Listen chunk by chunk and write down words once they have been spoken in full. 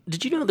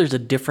Did you know there's a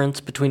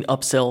difference between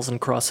upsells and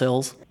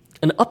cross-sells?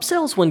 An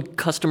upsell is when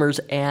customers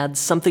add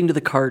something to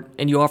the cart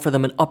and you offer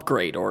them an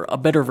upgrade or a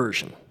better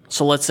version.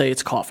 So let's say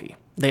it's coffee.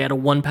 They add a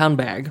 1-pound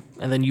bag,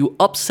 and then you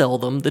upsell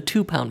them the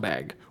 2-pound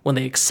bag. When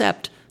they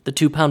accept, the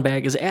 2-pound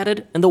bag is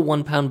added and the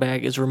 1-pound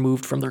bag is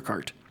removed from their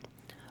cart.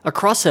 A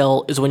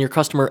cross-sell is when your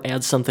customer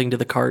adds something to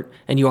the cart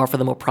and you offer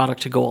them a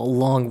product to go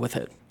along with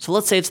it. So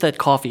let's say it's that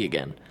coffee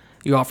again.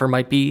 Your offer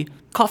might be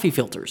coffee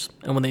filters,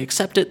 and when they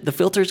accept it, the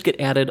filters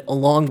get added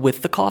along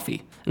with the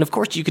coffee. And of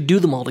course, you could do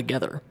them all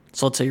together.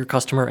 So let's say your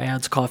customer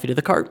adds coffee to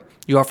the cart,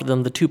 you offer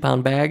them the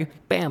 2-pound bag,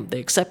 bam, they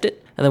accept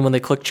it, and then when they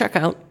click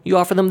checkout, you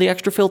offer them the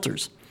extra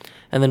filters.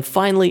 And then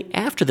finally,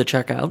 after the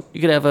checkout, you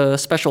could have a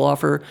special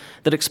offer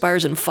that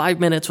expires in 5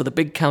 minutes with a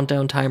big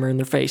countdown timer in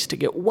their face to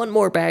get one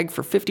more bag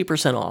for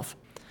 50% off.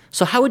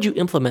 So how would you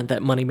implement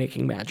that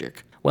money-making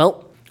magic?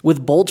 Well,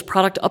 with Bold's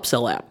product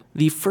upsell app,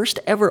 the first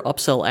ever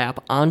upsell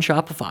app on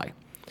Shopify.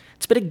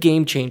 It's been a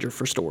game changer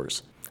for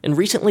stores, and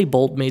recently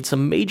Bold made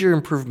some major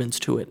improvements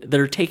to it that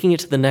are taking it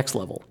to the next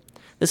level.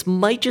 This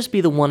might just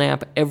be the one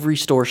app every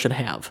store should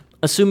have,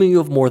 assuming you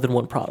have more than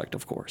one product,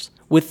 of course.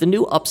 With the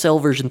new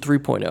upsell version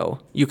 3.0,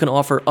 you can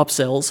offer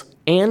upsells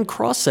and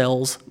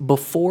cross-sells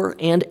before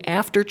and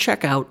after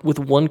checkout with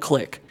one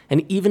click.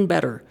 And even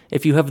better,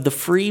 if you have the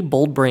free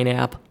Bold Brain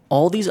app,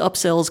 all these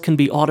upsells can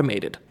be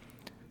automated.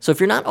 So if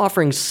you're not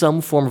offering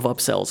some form of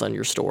upsells on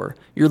your store,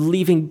 you're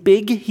leaving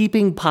big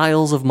heaping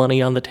piles of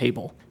money on the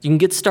table. You can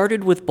get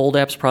started with Bold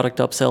App's product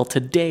upsell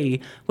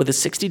today with a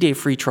 60-day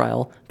free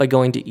trial by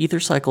going to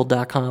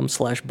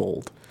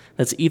ethercycle.com/bold.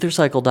 That's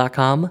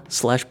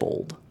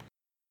ethercycle.com/bold.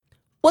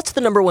 What's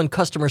the number one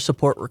customer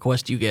support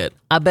request you get?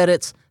 I bet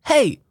it's,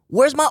 hey,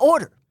 where's my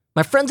order?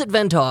 My friends at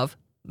Ventov,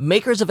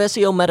 makers of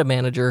SEO Meta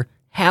Manager,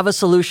 have a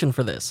solution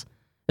for this.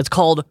 It's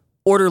called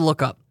Order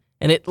Lookup.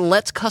 And it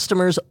lets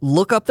customers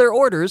look up their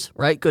orders,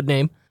 right, good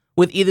name,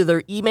 with either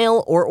their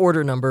email or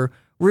order number,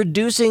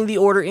 reducing the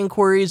order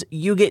inquiries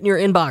you get in your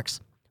inbox.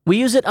 We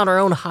use it on our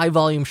own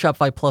high-volume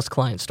Shopify Plus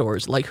client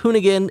stores like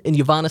Hoonigan and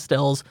Yvonne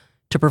Estelle's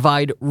to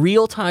provide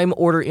real-time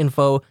order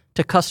info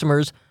to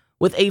customers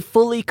with a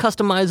fully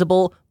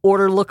customizable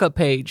order lookup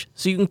page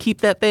so you can keep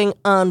that thing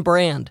on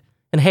brand.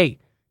 And hey,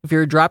 if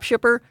you're a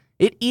dropshipper,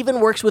 it even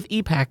works with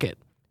ePacket.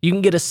 You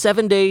can get a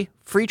 7-day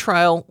free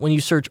trial when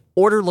you search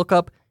Order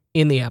Lookup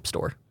in the App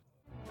Store.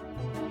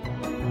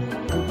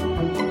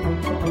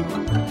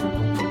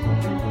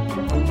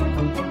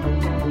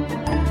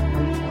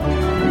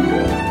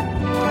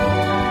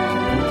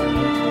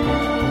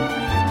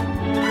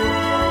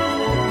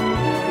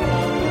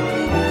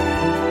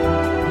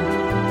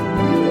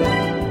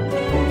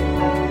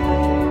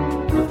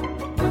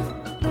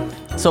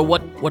 So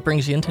what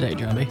brings you in today,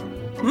 Jambi?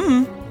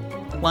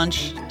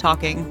 Lunch,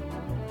 talking.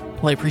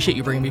 Well, I appreciate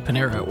you bringing me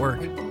Panera at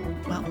work.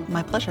 Well,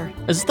 my pleasure.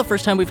 Is this the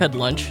first time we've had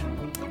lunch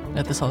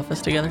at this office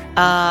together?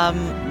 No,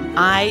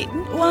 I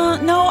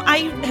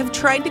have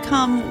tried to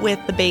come with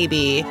the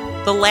baby.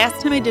 The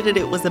last time I did it,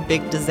 it was a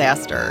big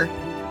disaster.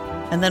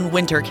 And then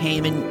winter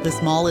came, and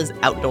this mall is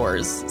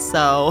outdoors,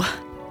 so...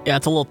 Yeah,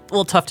 it's a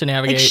little tough to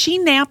navigate. Like, she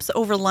naps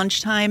over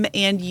lunchtime,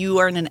 and you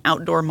are in an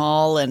outdoor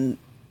mall, and,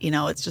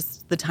 it's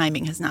just the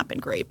timing has not been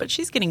great. But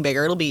she's getting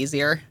bigger. It'll be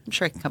easier. I'm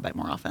sure I can come by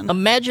more often.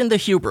 Imagine the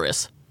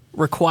hubris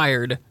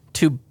required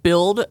to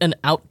build an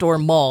outdoor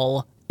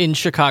mall in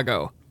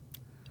Chicago.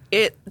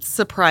 It's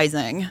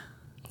surprising.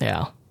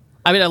 Yeah.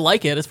 I mean, I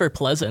like it. It's very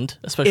pleasant,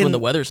 especially when the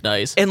weather's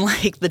nice. In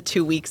like the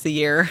 2 weeks a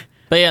year.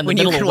 But yeah, in the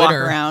middle of winter, walk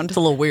around. It's a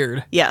little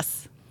weird.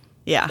 Yes.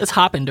 Yeah. It's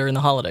hopping during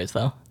the holidays,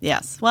 though.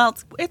 Yes. Well,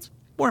 it's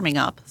warming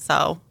up, so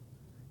I'll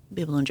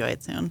be able to enjoy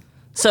it soon.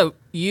 So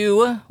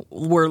you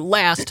were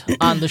last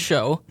on the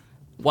show,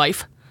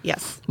 wife.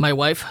 Yes. My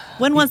wife.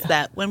 When was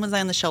that? When was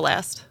I on the show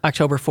last?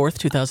 October 4th,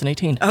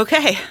 2018.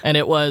 Okay. And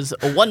it was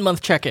a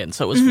 1-month check-in,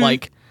 so it was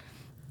like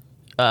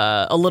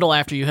a little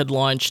after you had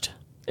launched.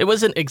 It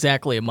wasn't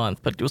exactly a month,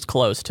 but it was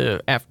close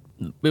to. It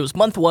was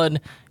month 1.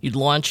 You'd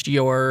launched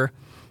your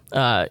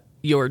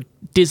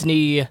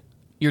Disney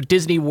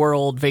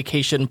World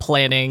vacation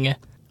planning.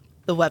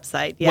 The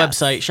website, yes.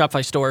 Website,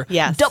 Shopify store.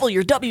 Yes. Double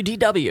your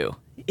WDW.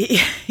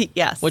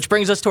 Yes. Which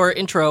brings us to our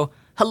intro.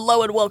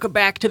 Hello and welcome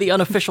back to the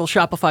unofficial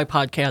Shopify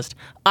podcast.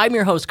 I'm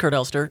your host, Kurt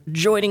Elster.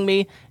 Joining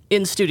me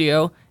in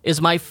studio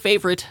is my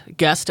favorite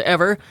guest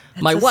ever,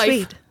 my wife,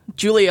 sweet.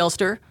 Julie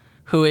Elster,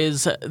 who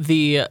is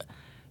the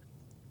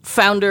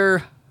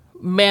founder,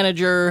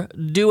 manager,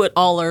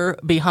 do-it-aller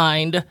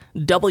behind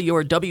WDW.com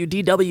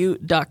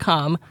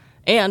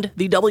and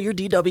the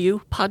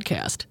WDW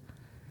podcast.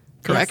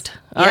 Correct?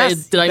 Yes. All right.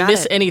 Yes, Did I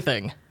miss it.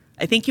 anything?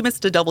 I think you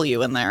missed a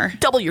W in there.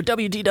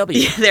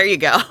 WDW. There you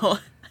go.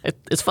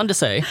 It's fun to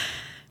say.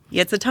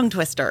 Yeah, it's a tongue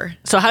twister.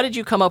 So how did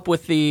you come up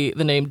with the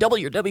name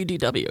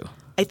WDW?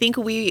 I think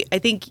we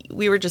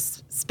were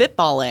just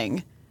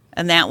spitballing,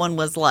 and that one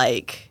was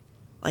like,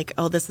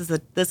 oh, this is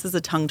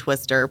a tongue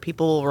twister.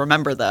 People will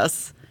remember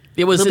this.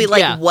 It'll be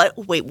like, yeah. what?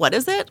 Wait, what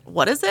is it?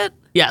 What is it?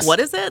 Yes. What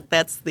is it?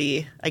 That's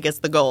I guess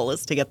the goal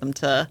is to get them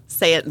to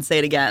say it and say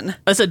it again.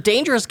 It's a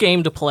dangerous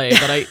game to play,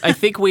 but I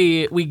think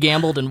we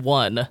gambled and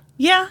won.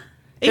 Yeah.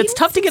 It's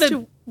tough to get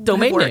a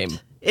domain name.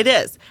 It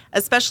is,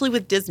 especially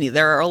with Disney.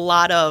 There are a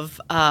lot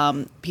of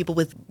people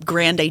with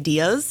grand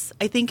ideas,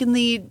 I think, in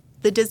the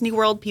Disney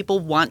world. People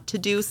want to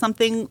do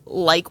something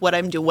like what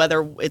I'm doing,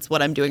 whether it's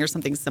what I'm doing or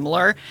something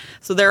similar.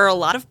 So there are a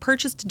lot of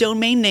purchased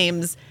domain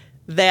names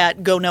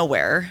that go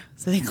nowhere.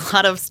 So I think a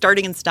lot of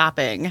starting and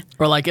stopping.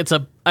 Or like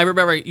I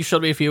remember you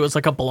showed me a few, it was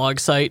like a blog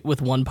site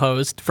with one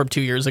post from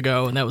 2 years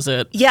ago, and that was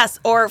it. Yes,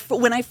 or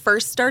when I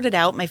first started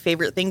out, my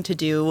favorite thing to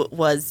do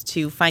was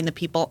to find the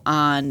people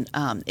on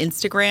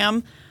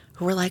Instagram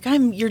who were like,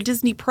 I'm your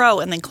Disney Pro,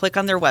 and then click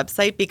on their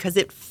website, because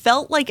it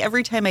felt like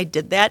every time I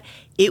did that,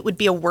 it would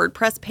be a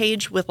WordPress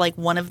page with like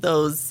one of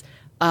those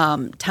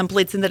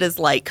templates in that is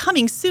like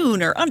coming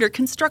soon or under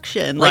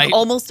construction. Like Right.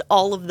 almost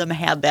all of them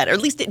had that, or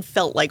at least it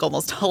felt like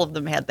almost all of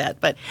them had that.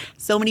 But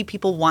so many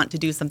people want to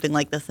do something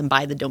like this and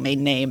buy the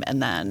domain name,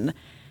 and then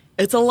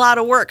it's a lot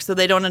of work, so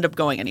they don't end up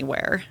going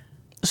anywhere.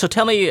 So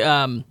tell me,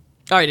 all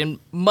right,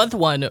 in month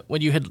one,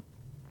 when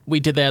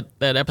we did that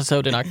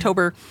episode in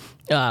October,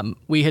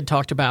 we had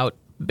talked about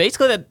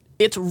basically that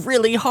it's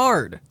really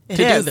hard to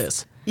do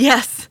this.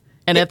 Yes.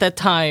 And at that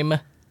time,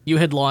 you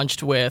had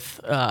launched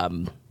with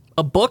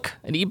a book,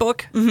 an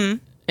ebook,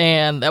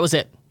 and that was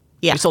it.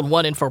 Yeah. You sold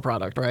one info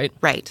product, right?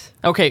 Right.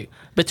 Okay.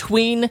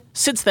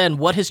 Since then,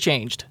 what has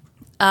changed?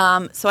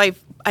 So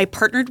I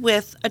partnered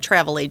with a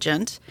travel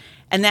agent,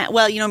 and that,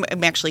 well,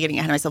 I'm actually getting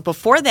ahead of myself.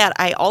 Before that,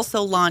 I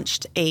also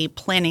launched a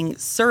planning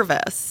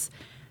service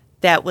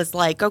that was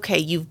like, okay,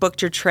 you've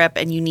booked your trip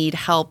and you need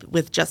help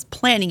with just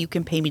planning, you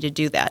can pay me to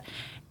do that.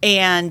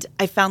 And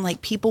I found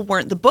like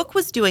the book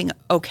was doing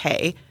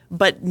okay,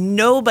 but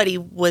nobody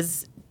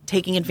was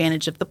taking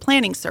advantage of the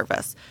planning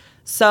service.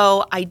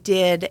 So I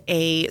did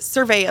a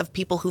survey of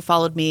people who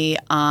followed me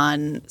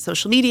on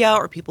social media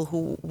or people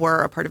who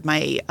were a part of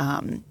my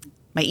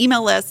my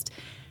email list,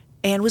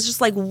 and was just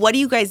like, what do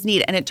you guys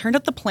need? And it turned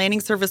out the planning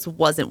service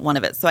wasn't one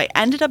of it. So I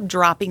ended up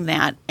dropping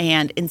that.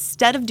 And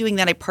instead of doing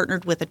that, I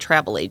partnered with a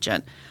travel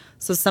agent.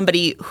 So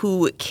somebody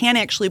who can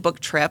actually book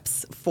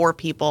trips for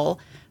people.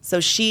 So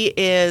she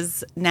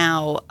is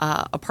now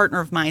a partner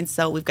of mine.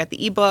 So we've got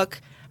the ebook.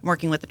 I'm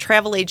working with a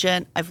travel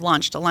agent. I've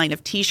launched a line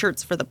of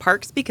T-shirts for the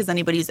parks, because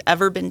anybody who's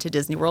ever been to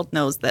Disney World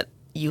knows that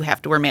you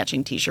have to wear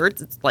matching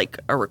T-shirts. It's like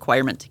a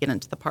requirement to get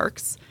into the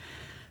parks.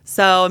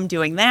 So I'm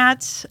doing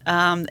that.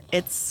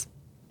 It's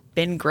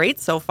been great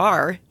so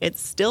far.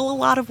 It's still a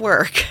lot of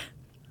work.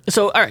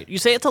 So, all right, you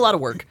say it's a lot of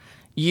work.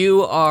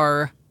 You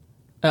are,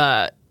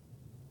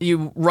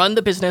 you run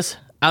the business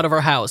out of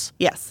our house.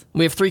 Yes.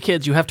 We have 3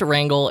 kids. You have to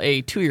wrangle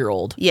a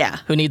 2-year-old. Yeah.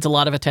 Who needs a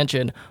lot of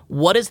attention.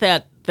 What does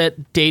that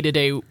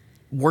day-to-day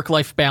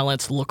work-life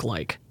balance look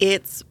like?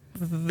 It's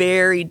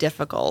very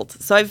difficult.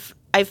 So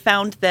I've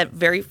found that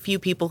very few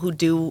people who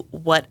do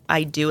what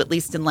I do, at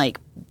least in like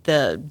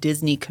the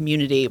Disney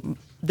community,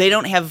 they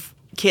don't have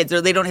kids,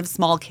 or they don't have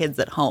small kids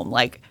at home.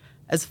 Like,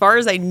 as far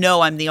as I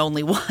know, I'm the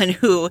only one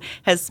who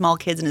has small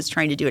kids and is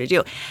trying to do what I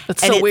do.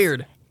 That's so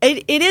weird.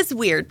 It is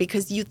weird,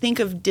 because you think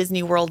of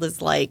Disney World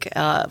as like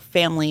a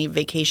family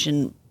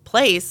vacation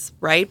place,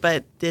 right?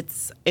 But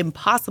it's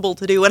impossible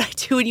to do what I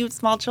do when you have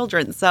small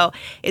children. So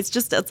it's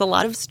a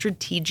lot of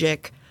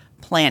strategic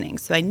planning.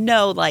 So I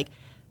know like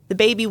the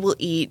baby will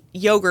eat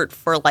yogurt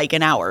for like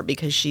an hour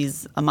because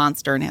she's a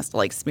monster and has to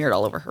like smear it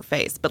all over her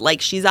face. But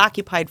like she's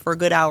occupied for a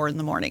good hour in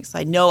the morning. So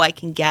I know I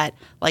can get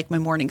like my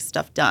morning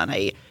stuff done.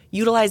 I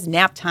utilize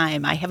nap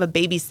time. I have a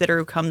babysitter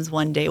who comes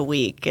one day a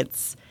week.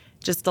 It's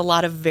just a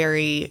lot of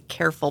very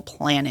careful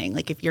planning.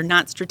 Like if you're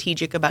not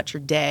strategic about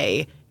your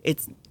day,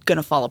 it's going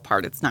to fall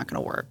apart. It's not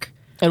going to work.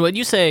 And when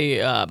you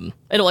say, I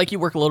know like you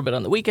work a little bit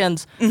on the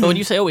weekends, but when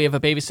you say, oh, we have a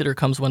babysitter who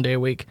comes one day a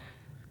week,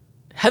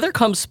 Heather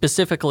comes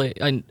specifically,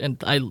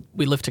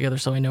 we live together,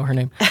 so I know her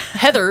name.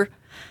 Heather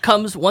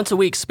comes once a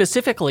week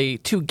specifically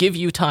to give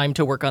you time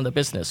to work on the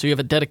business. So you have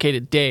a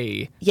dedicated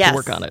day to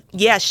work on it.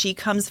 Yeah, she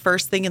comes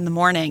first thing in the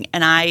morning,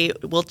 and I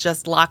will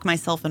just lock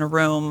myself in a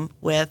room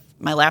with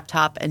my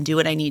laptop and do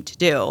what I need to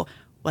do,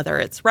 whether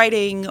it's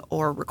writing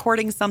or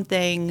recording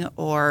something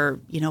or,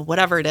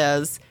 whatever it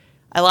is.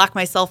 I lock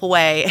myself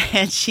away,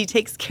 and she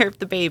takes care of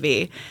the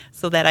baby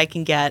so that I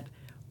can get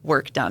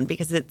work done,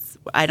 because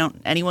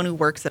anyone who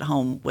works at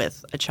home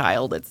with a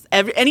child,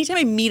 anytime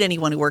I meet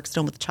anyone who works at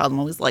home with a child, I'm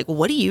always like,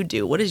 what do you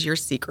do? What is your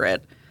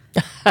secret?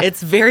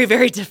 It's very,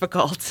 very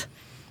difficult.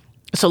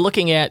 So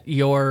looking at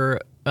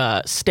your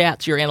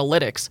stats, your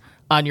analytics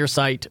on your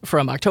site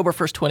from October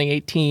 1st,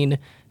 2018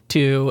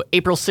 to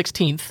April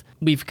 16th,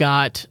 we've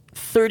got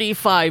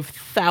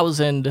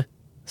 35,000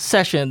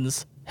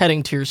 sessions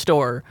heading to your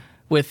store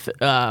with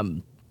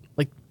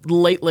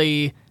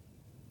lately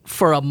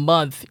for a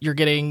month, you're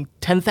getting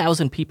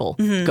 10,000 people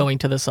going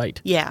to the site.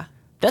 Yeah.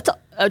 That's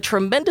a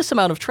tremendous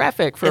amount of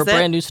traffic for a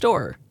brand new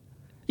store.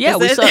 Yeah, Is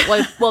we it?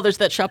 saw. Well, there's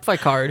that Shopify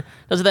card.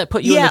 Doesn't that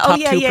put you in the top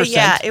 2%?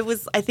 Yeah. It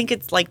was. I think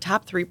it's like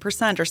top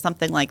 3% or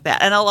something like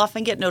that. And I'll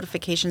often get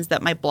notifications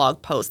that my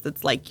blog post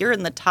that's like you're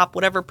in the top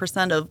whatever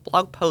percent of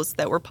blog posts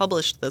that were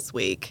published this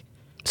week.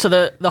 So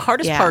the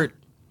hardest part,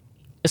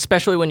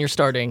 especially when you're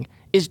starting,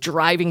 is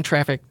driving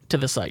traffic to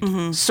the site.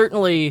 Mm-hmm.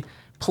 Certainly,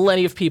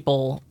 plenty of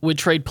people would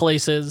trade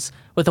places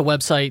with a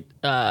website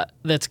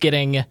that's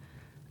getting,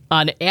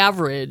 on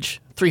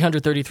average,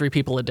 333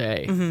 people a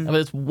day. I mean,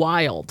 it's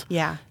wild.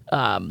 Yeah.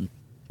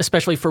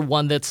 Especially for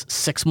one that's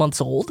 6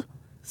 months old.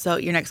 So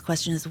your next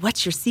question is,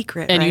 what's your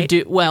secret? And right? you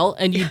do well.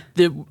 And you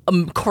the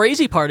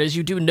crazy part is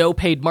you do no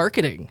paid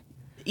marketing.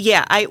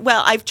 Yeah.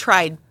 I've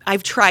tried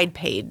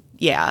paid.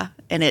 Yeah.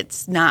 And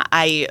it's not.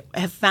 I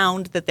have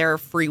found that there are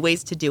free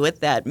ways to do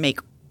it that make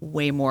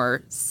way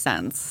more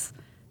sense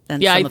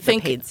than some of the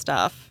paid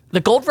stuff. The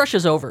gold rush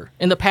is over.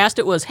 In the past,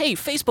 it was, hey,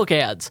 Facebook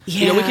ads.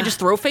 Yeah. We could just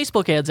throw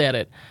Facebook ads at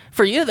it.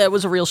 For you, that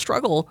was a real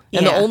struggle.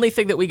 And the only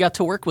thing that we got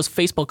to work was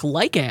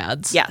Facebook-like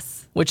ads.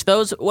 Yes. Which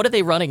what are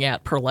they running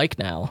at per like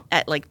now?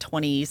 At like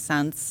 20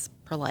 cents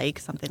per like,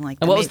 something like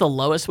that. And what was the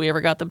lowest we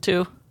ever got them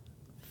to?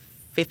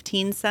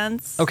 15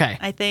 cents. Okay.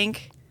 I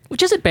think.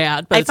 Which isn't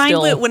bad, but I it's find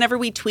still... that whenever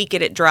we tweak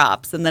it, it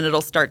drops, and then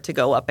it'll start to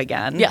go up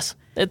again. Yes.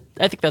 I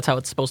think that's how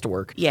it's supposed to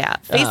work. Yeah.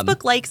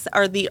 Facebook likes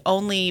are the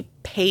only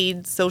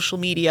paid social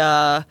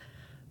media...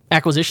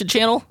 acquisition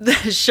channel?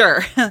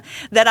 Sure.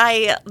 that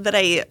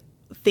I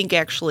think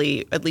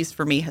actually, at least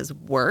for me, has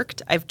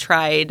worked. I've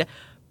tried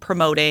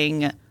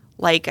promoting,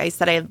 like I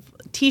said, I have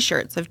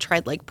T-shirts. I've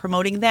tried like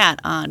promoting that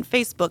on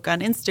Facebook, on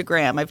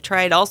Instagram. I've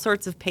tried all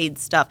sorts of paid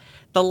stuff.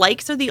 The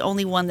likes are the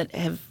only one that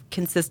have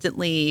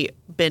consistently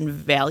been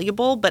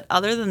valuable. But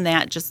other than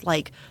that, just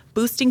like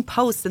boosting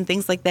posts and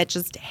things like that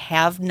just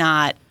have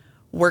not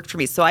worked for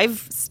me. So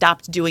I've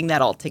stopped doing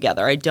that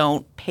altogether. I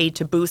don't pay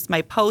to boost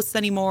my posts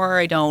anymore.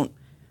 I don't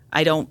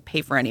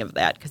pay for any of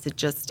that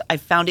because I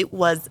found it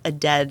was a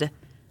dead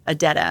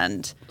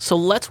end. So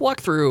let's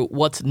walk through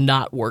what's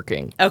not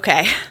working.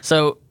 Okay.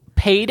 So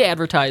paid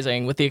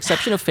advertising, with the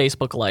exception of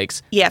Facebook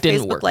likes, didn't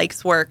Facebook work.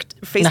 likes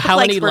worked. Facebook Now, how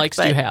likes many worked, likes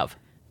do you have?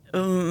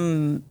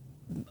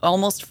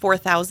 Almost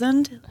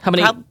 4,000. How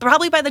many?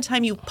 Probably by the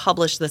time you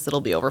publish this,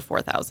 it'll be over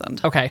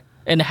 4,000. Okay.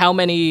 And how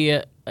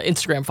many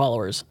Instagram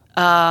followers?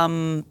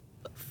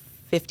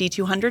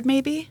 5,200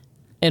 maybe.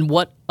 And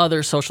what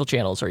other social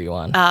channels are you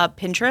on?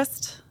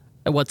 Pinterest.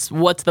 And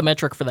what's the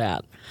metric for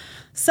that?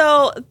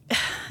 So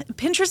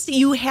Pinterest,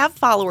 you have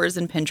followers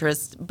in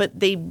Pinterest, but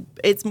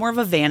it's more of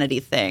a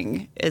vanity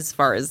thing as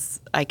far as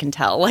I can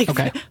tell.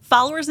 Like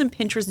followers in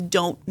Pinterest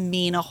don't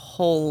mean a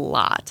whole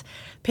lot.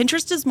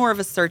 Pinterest is more of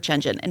a search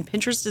engine, and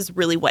Pinterest is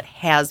really what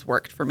has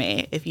worked for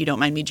me, if you don't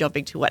mind me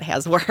jumping to what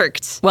has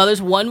worked. Well,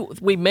 there's one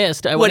we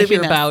missed. I want to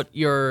hear about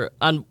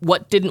on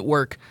what didn't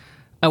work.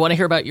 I want to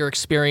hear about your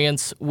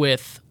experience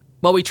with,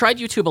 well, we tried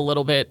YouTube a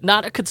little bit,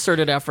 not a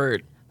concerted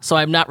effort. So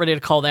I'm not ready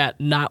to call that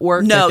not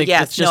work. No,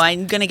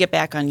 I'm going to get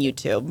back on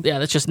YouTube. Yeah,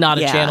 that's just not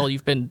a channel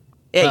you've been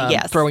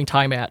throwing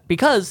time at.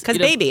 Because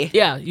baby.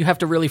 Yeah, you have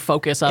to really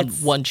focus on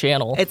one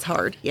channel. It's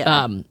hard,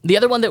 yeah. The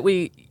other one that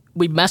we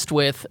messed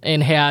with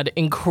and had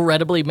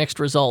incredibly mixed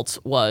results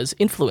was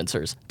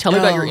influencers. Tell me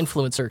about your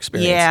influencer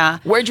experience. Yeah.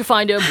 Where'd you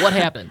find them? What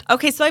happened?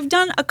 Okay, so I've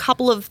done a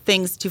couple of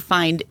things to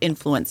find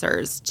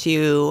influencers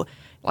to...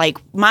 Like,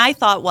 my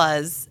thought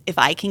was, if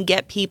I can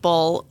get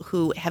people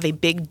who have a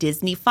big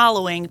Disney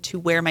following to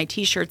wear my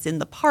T-shirts in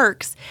the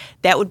parks,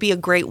 that would be a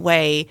great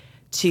way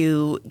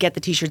to get the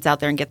T-shirts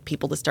out there and get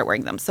people to start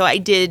wearing them. So I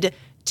did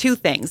two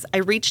things. I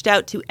reached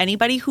out to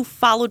anybody who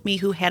followed me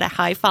who had a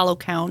high follow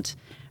count.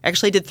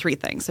 Actually, I did three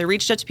things. I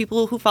reached out to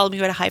people who followed me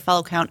who had a high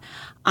follow count.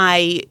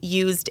 I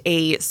used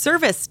a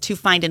service to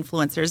find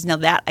influencers. Now,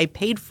 that I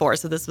paid for,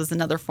 so this was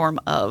another form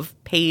of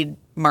paid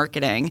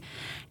marketing.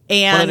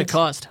 And what did it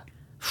cost?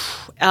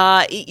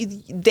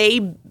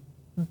 They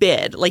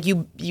bid, like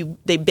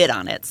they bid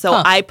on it. So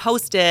I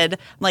posted,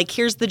 like,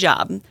 here's the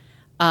job.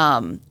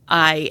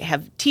 I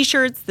have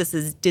T-shirts. This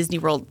is Disney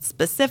World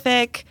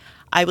specific.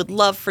 I would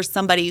love for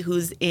somebody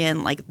who's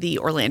in like the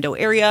Orlando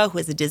area who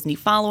has a Disney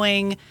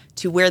following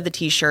to wear the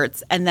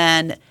T-shirts. And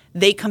then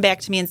they come back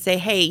to me and say,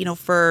 hey,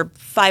 for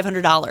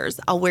 $500,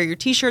 I'll wear your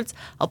T-shirts.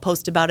 I'll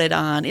post about it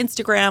on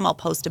Instagram. I'll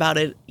post about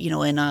it,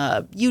 in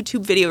a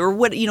YouTube video or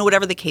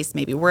whatever the case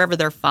may be, wherever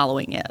their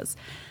following is.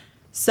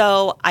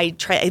 So I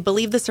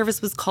believe the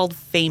service was called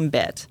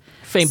FameBit.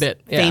 FameBit,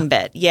 yeah.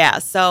 FameBit, yeah.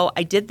 So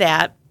I did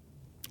that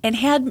and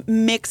had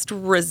mixed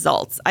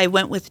results. I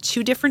went with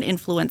two different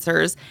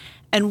influencers.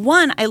 And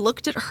one, I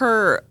looked at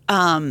her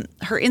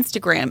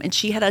Instagram, and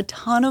she had a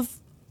ton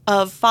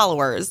of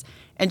followers.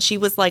 And she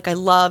was like, I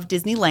love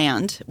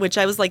Disneyland, which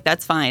I was like,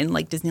 that's fine.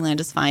 Like,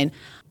 Disneyland is fine.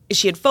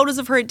 She had photos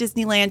of her at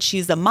Disneyland.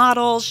 She's a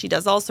model. She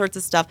does all sorts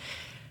of stuff.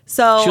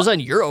 So she was on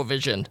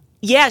Eurovision.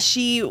 Yeah,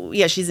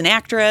 she's an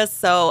actress.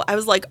 So I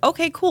was like,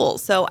 okay, cool.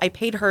 So I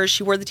paid her.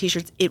 She wore the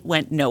T-shirts. It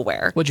went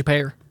nowhere. What'd you pay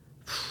her?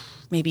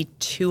 Maybe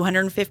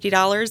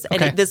 $250.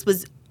 Okay. And this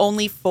was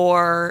only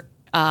for...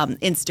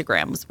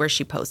 Instagram was where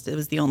she posted. It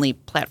was the only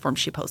platform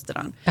she posted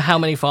on. How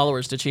many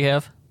followers did she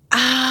have?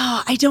 Oh,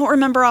 I don't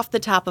remember off the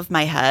top of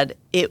my head.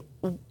 It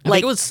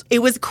was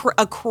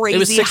a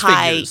crazy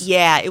high. Figures.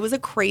 Yeah, it was a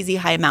crazy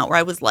high amount where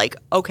I was like,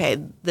 okay,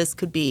 this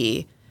could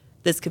be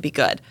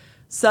good.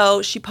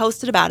 So she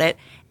posted about it,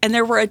 and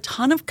there were a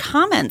ton of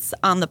comments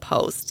on the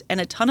post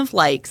and a ton of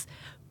likes,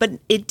 but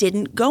it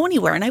didn't go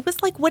anywhere. And I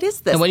was like, what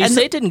is this? And when you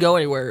say it didn't go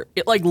anywhere,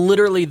 it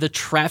literally the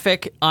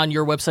traffic on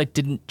your website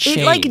didn't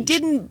change. It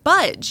didn't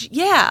budge.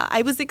 Yeah,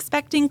 I was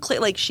expecting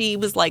she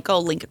was like, oh,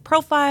 link it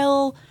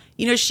profile.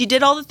 She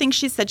did all the things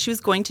she said she was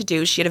going to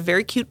do. She had a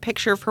very cute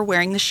picture of her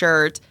wearing the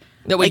shirt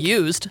that we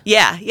used.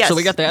 Yeah, yes. So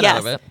we got that out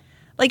of it.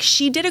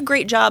 She did a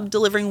great job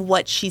delivering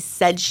what she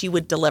said she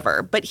would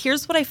deliver. But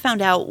here's what I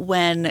found out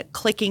when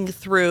clicking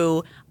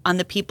through on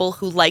the people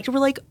who liked it. Were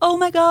like, oh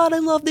my God, I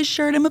love this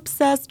shirt. I'm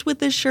obsessed with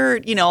this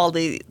shirt. All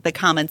the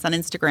comments on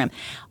Instagram.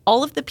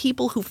 All of the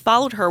people who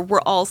followed her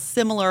were all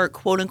similar,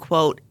 quote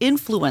unquote,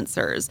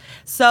 influencers.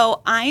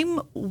 So I'm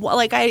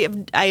I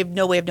have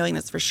no way of knowing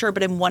this for sure,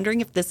 but I'm wondering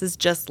if this is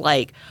just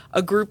like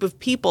a group of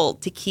people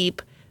to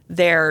keep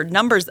their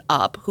numbers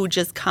up who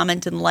just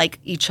comment and like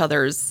each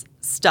other's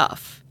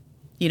stuff.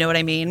 You know what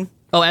I mean?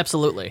 Oh,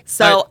 absolutely.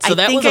 So I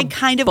think I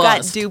kind of got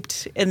bust.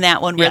 duped in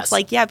that one where it's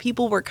like, yeah,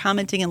 people were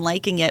commenting and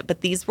liking it,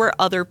 but these were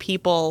other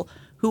people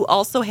who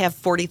also have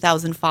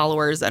 40,000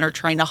 followers and are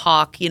trying to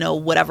hawk,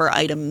 whatever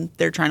item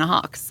they're trying to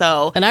hawk.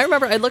 So, and I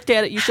remember I looked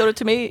at it. You showed it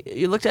to me.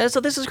 You looked at it.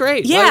 So this is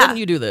great. Yeah. Why wouldn't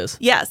you do this?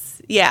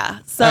 Yes. Yeah.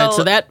 So, all right,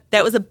 so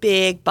that was a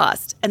big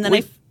bust. And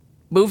then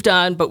moved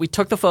on, but we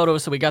took the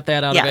photos, so we got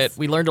that out of it.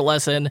 We learned a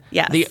lesson.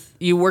 Yes.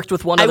 You worked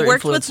with one other influencer. I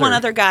worked with one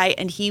other guy,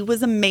 and he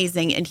was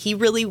amazing, and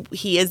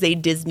he is a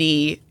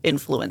Disney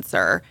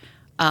influencer.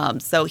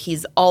 So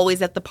he's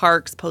always at the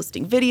parks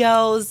posting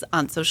videos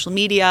on social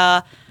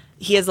media.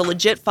 He has a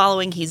legit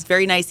following. He's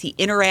very nice. He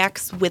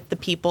interacts with the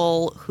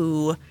people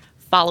who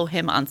follow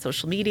him on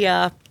social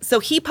media.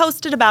 So he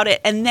posted about it,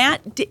 and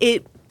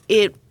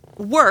it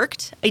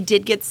worked. I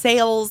did get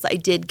sales. I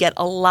did get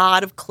a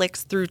lot of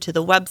clicks through to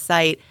the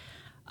website.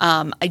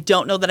 I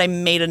don't know that I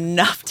made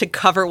enough to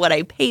cover what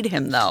I paid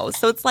him, though.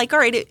 So it's like, all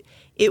right,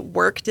 it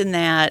worked in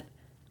that,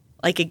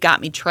 it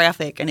got me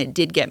traffic and it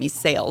did get me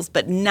sales,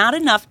 but not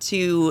enough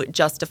to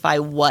justify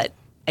what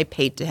I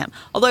paid to him.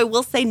 Although I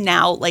will say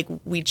now,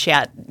 we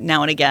chat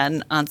now and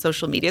again on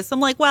social media. So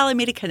I'm like, well, I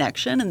made a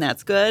connection and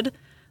that's good.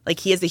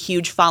 He has a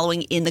huge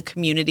following in the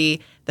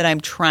community that I'm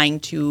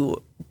trying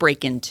to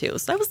break into.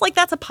 So I was like,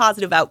 that's a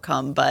positive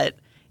outcome, but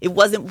it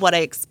wasn't what I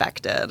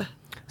expected.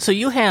 So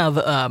you have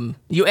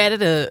you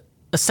added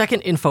a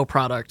second info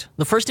product.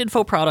 The first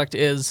info product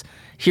is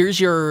here's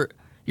your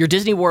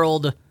Disney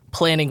World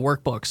planning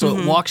workbook. So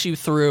it walks you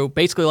through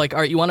basically all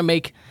right, you want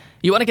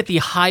to get the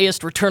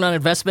highest return on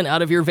investment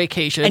out of your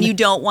vacation. And you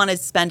don't want to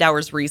spend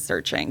hours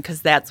researching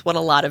because that's what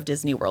a lot of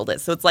Disney World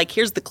is. So it's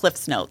here's the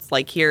Cliff's Notes.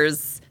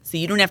 So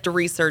you don't have to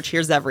research.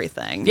 Here's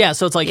everything. Yeah,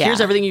 so it's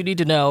here's everything you need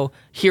to know.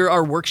 Here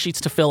are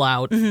worksheets to fill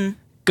out.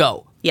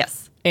 Go.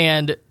 Yes.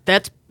 And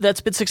that's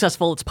been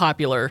successful. It's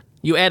popular.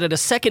 You added a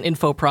second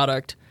info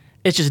product.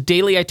 It's just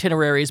daily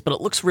itineraries, but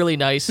it looks really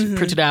nice.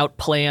 Printed out,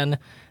 plan.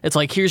 It's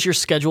here's your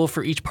schedule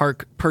for each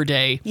park per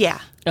day. Yeah.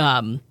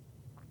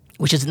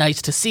 Which is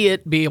nice to see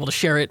it, be able to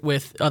share it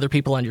with other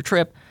people on your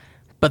trip.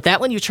 But that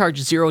one you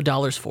charge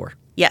 $0 for.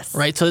 Yes.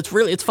 Right? So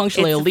it's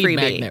functionally a lead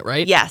magnet,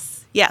 right?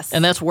 Yes. Yes.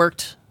 And that's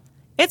worked?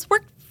 It's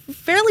worked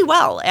fairly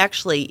well,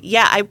 actually.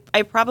 Yeah,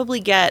 I probably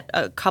get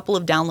a couple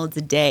of downloads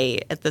a day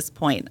at this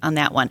point on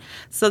that one.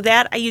 So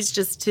that I use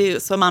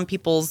so I'm on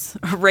people's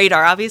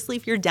radar. Obviously,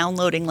 if you're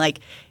downloading,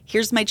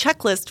 here's my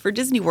checklist for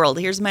Disney World,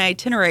 here's my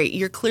itinerary,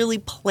 you're clearly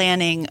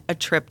planning a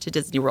trip to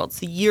Disney World.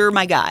 So you're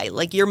my guy.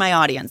 You're my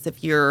audience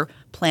if you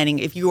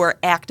are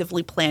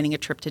actively planning a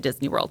trip to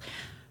Disney World.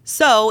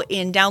 So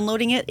in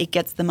downloading it, it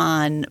gets them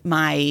on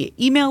my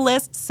email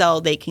list so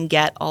they can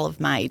get all of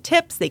my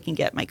tips, they can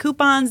get my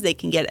coupons, they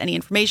can get any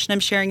information I'm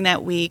sharing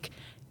that week,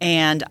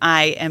 and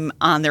I am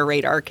on their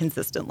radar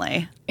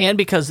consistently. And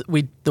because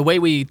the way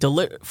we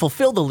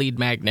fulfill the lead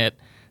magnet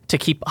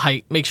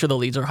to make sure the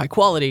leads are high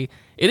quality,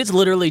 it is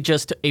literally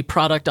just a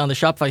product on the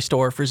Shopify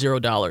store for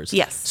 $0.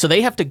 Yes. So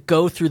they have to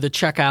go through the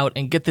checkout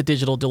and get the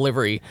digital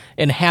delivery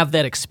and have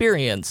that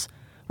experience,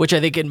 which I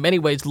think in many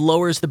ways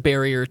lowers the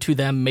barrier to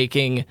them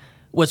making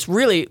what's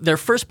really their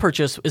first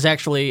purchase is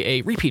actually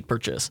a repeat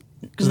purchase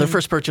because their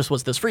first purchase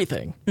was this free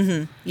thing.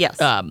 Yes.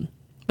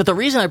 But the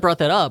reason I brought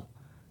that up,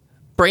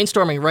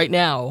 brainstorming right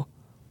now,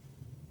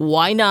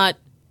 why not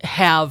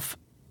have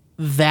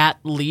that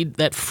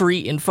free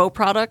info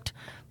product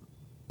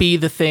be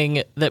the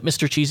thing that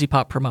Mr. Cheesy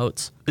Pop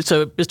promotes?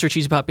 So Mr.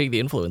 Cheesy Pop being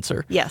the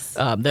influencer. Yes.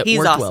 That he's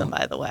worked awesome, well.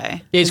 by the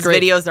way. He's his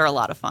great. videos are a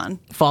lot of fun.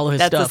 Follow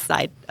his stuff.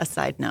 That's a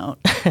side note.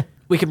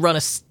 We could run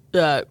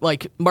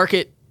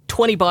market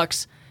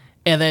 $20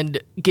 and then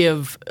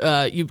give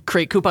you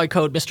create coupon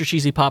code Mr.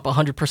 Cheesy Pop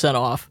 100%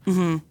 off,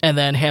 and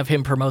then have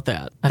him promote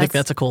that. I think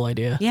that's a cool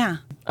idea. Yeah.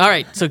 All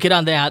right, so get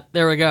on that.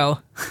 There we go.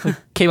 We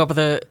came up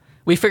with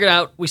we figured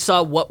out, we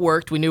saw what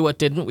worked, we knew what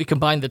didn't, we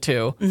combined the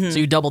two, so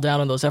you double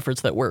down on those efforts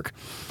that work.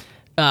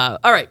 All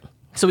right,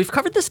 so we've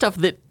covered the stuff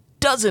that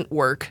doesn't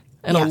work.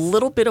 and a Yes.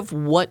 little bit of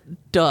what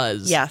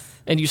does. Yes.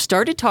 And you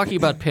started talking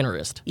about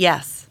Pinterest.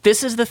 Yes.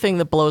 This is the thing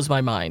that blows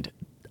my mind.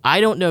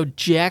 I don't know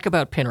jack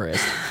about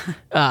Pinterest,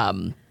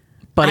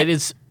 but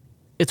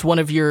it's one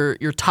of your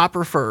top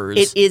refers.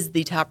 It is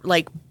the top,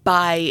 like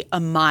by a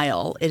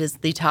mile, it is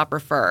the top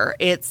refer.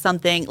 It's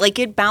something, like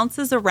it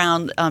bounces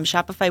around.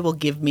 Shopify will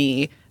give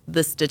me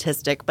the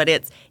statistic, but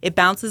it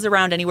bounces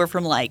around anywhere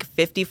from like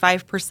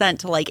 55%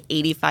 to like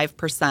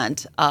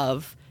 85%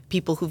 of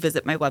people who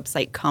visit my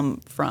website come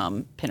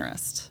from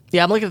Pinterest.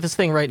 Yeah, I'm looking at this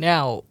thing right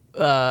now.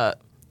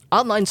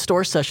 Online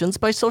store sessions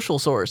by social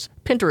source.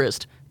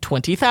 Pinterest,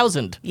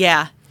 20,000.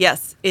 Yeah.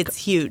 Yes. It's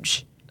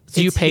huge.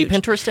 Do you It's pay huge.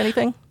 Pinterest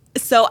anything?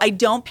 So I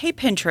don't pay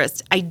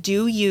Pinterest. I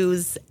do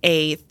use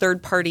a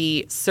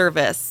third-party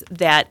service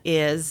that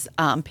is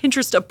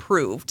Pinterest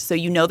approved. So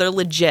you know they're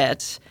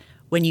legit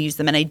when you use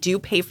them. And I do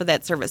pay for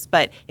that service.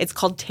 But it's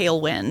called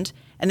Tailwind.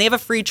 And they have a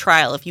free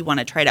trial if you want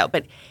to try it out.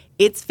 But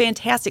it's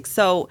fantastic.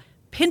 So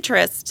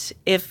Pinterest,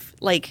 if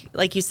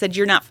like you said,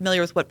 you're not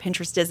familiar with what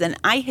Pinterest is. And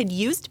I had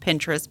used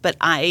Pinterest, but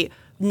I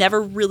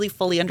never really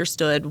fully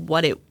understood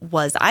what it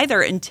was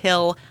either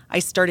until I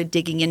started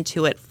digging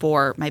into it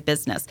for my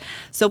business.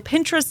 So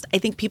Pinterest, I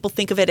think people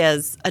think of it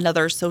as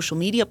another social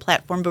media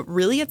platform, but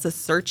really it's a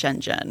search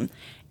engine.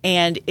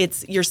 And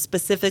you're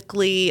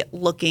specifically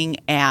looking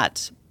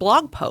at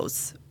blog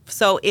posts.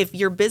 So if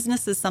your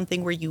business is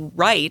something where you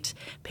write,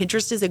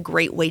 Pinterest is a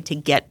great way to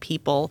get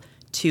people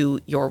to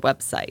your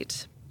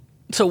website.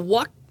 So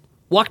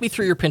walk me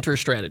through your Pinterest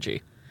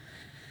strategy.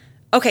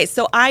 Okay,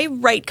 so I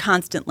write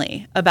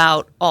constantly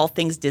about all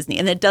things Disney,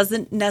 and it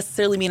doesn't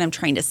necessarily mean I'm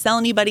trying to sell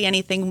anybody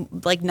anything.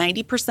 Like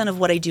 90% of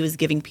what I do is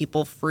giving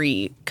people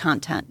free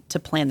content to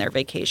plan their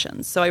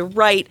vacations. So I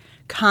write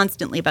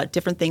constantly about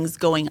different things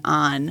going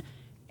on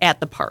at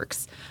the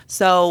parks.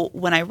 So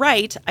when I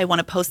write, I want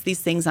to post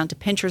these things onto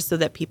Pinterest so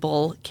that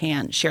people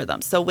can share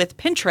them. So with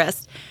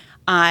Pinterest,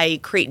 I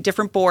create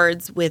different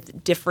boards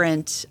with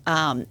different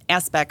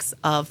aspects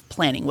of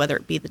planning, whether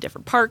it be the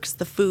different parks,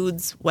 the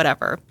foods,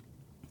 whatever.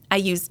 I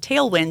use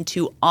Tailwind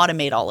to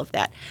automate all of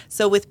that.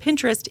 So with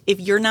Pinterest, if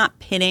you're not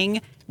pinning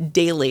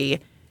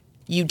daily,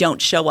 you don't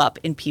show up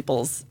in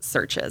people's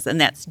searches. And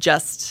that's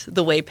just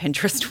the way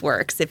Pinterest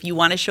works. If you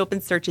want to show up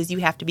in searches, you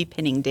have to be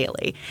pinning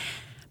daily.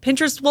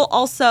 Pinterest will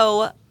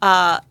also,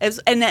 now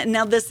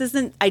this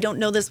isn't, I don't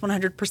know this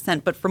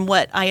 100%, but from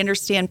what I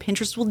understand,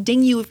 Pinterest will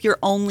ding you if you're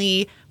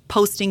only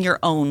posting your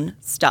own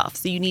stuff.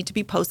 So you need to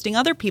be posting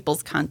other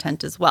people's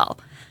content as well.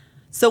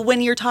 So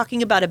when you're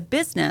talking about a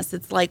business,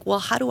 it's like, well,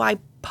 how do I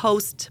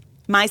post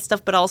my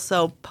stuff, but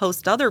also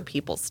post other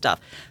people's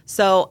stuff?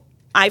 So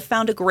I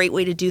found a great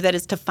way to do that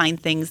is to find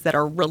things that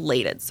are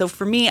related. So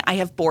for me, I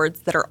have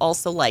boards that are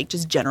also like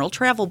just general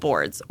travel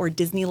boards or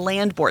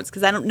Disneyland boards,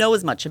 because I don't know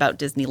as much about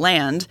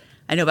Disneyland.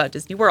 I know about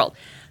Disney World.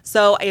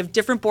 So I have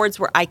different boards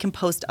where I can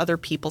post other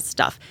people's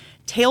stuff.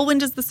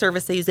 Tailwind is the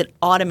service I use. It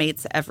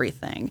automates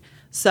everything.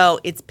 So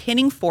it's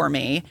pinning for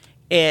me.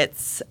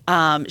 It's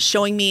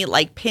showing me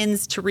like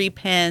pins to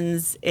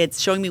repins.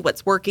 It's showing me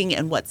what's working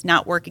and what's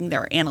not working.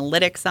 There are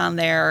analytics on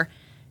there.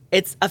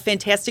 It's a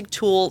fantastic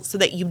tool so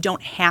that you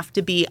don't have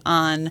to be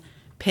on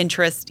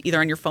Pinterest, either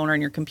on your phone or on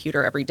your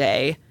computer every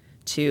day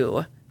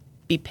to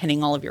be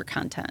pinning all of your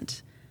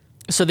content.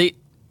 So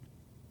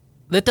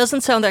that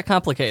doesn't sound that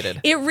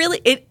complicated. It really,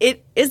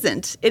 it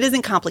isn't. It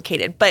isn't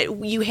complicated,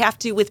 but you have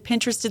to, with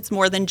Pinterest, it's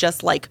more than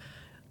just like,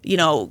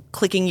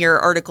 clicking your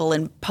article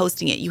and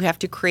posting it. You have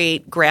to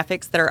create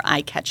graphics that are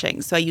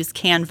eye-catching. So I use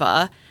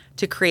Canva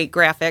to create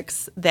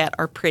graphics that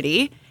are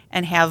pretty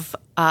and have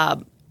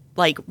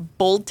like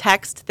bold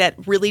text that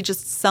really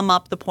just sum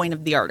up the point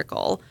of the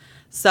article.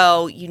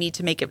 So you need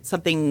to make it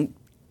something,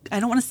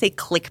 I don't want to say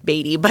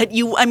clickbaity, but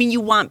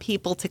you want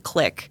people to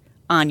click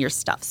on your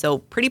stuff. So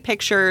pretty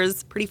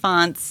pictures, pretty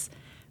fonts,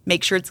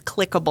 make sure it's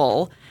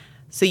clickable.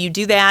 So you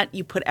do that,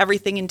 you put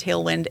everything in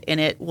Tailwind, and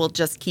it will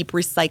just keep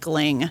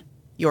recycling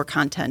your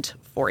content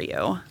for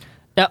you.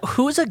 Now,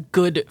 who's a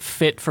good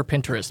fit for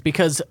Pinterest?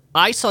 Because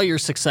I saw your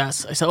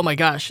success. I said, oh my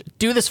gosh,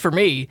 do this for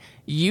me.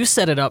 You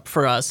set it up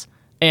for us,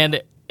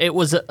 and it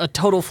was a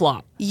total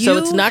flop. So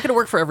it's not going to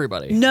work for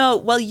everybody. No,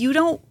 well, you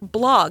don't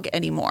blog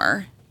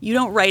anymore. You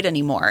don't write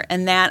anymore.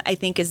 And that, I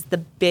think, is the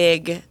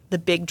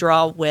big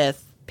draw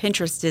with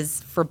Pinterest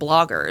is for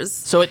bloggers.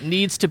 So it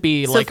needs to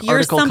be like if you're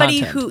article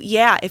somebody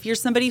content. if you're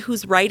somebody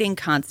who's writing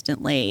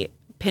constantly,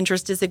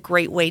 Pinterest is a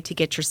great way to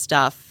get your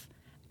stuff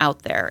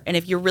out there. And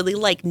if you're really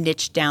like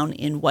niche down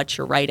in what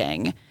you're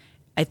writing,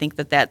 I think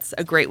that that's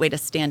a great way to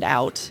stand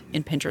out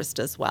in Pinterest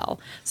as well.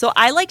 So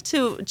I like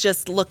to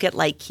just look at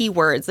like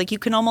keywords, like you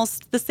can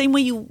almost the same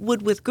way you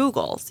would with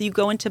Google. So you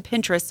go into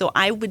Pinterest. So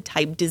I would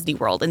type Disney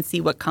World and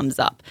see what comes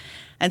up.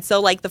 And so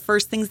like the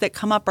first things that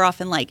come up are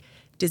often like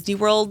Disney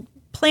World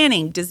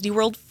planning, Disney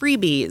World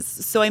freebies.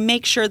 So I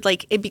make sure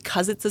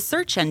because it's a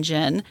search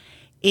engine,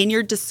 in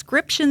your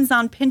descriptions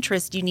on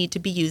Pinterest, you need to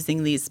be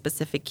using these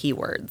specific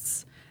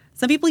keywords.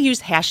 Some people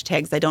use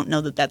hashtags. I don't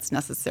know that that's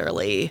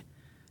necessarily,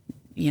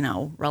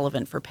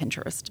 relevant for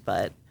Pinterest,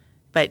 but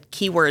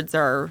keywords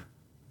are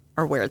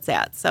where it's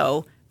at.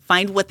 So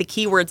find what the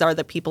keywords are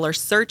that people are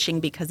searching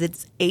because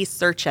it's a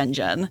search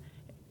engine.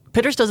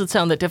 Pinterest doesn't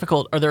sound that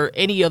difficult. Are there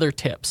any other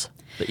tips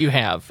that you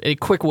have? Any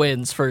quick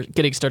wins for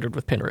getting started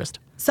with Pinterest?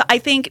 So I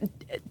think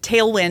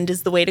Tailwind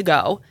is the way to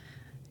go.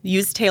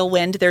 Use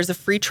Tailwind. There's a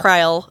free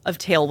trial of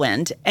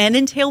Tailwind. And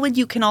in Tailwind,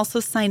 you can also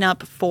sign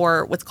up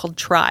for what's called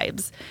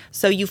tribes.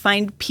 So you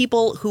find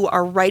people who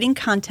are writing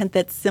content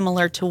that's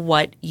similar to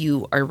what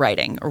you are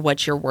writing or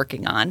what you're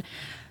working on.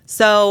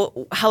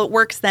 So how it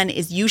works then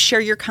is you share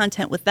your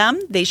content with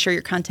them, they share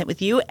your content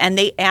with you, and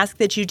they ask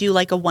that you do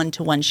like a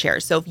one-to-one share.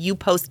 So if you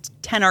post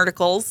 10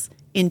 articles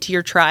into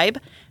your tribe,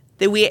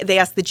 they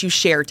ask that you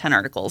share 10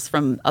 articles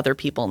from other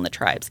people in the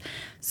tribes.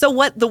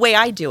 So the way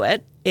I do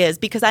it is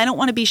because I don't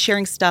want to be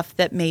sharing stuff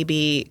that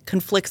maybe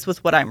conflicts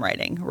with what I'm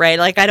writing, right?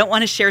 Like I don't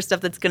want to share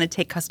stuff that's going to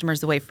take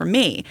customers away from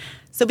me.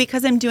 So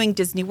because I'm doing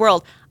Disney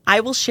World,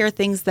 I will share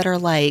things that are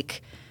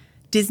like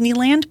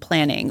Disneyland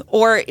planning,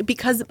 or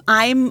because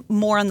I'm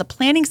more on the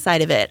planning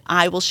side of it,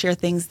 I will share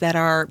things that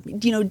are,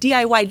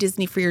 DIY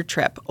Disney for your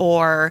trip,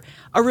 or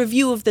a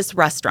review of this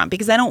restaurant,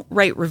 because I don't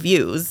write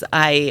reviews.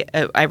 I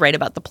write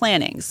about the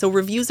planning. So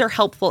reviews are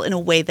helpful in a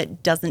way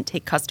that doesn't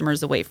take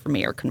customers away from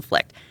me or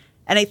conflict.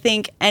 And I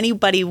think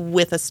anybody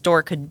with a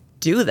store could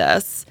do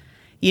this.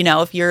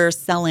 If you're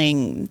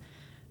selling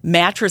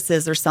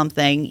mattresses or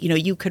something,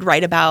 you could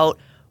write about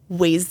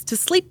ways to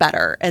sleep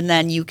better. And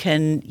then you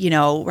can,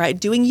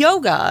 doing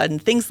yoga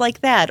and things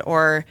like that.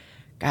 Or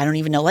I don't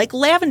even know, like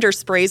lavender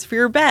sprays for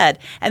your bed.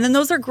 And then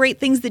those are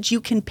great things that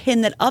you can pin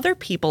that other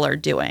people are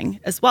doing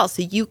as well.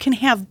 So you can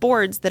have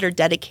boards that are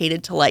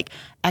dedicated to like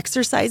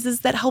exercises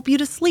that help you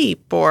to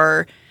sleep,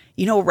 or,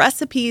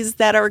 recipes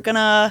that are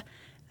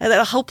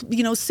that'll help,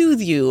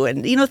 soothe you,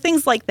 and,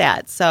 things like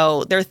that.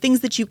 So there are things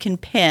that you can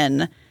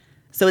pin.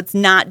 So it's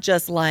not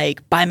just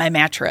like buy my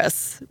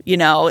mattress,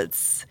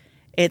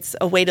 It's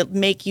a way to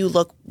make you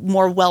look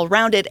more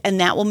well-rounded, and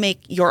that will make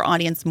your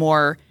audience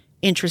more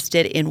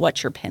interested in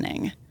what you're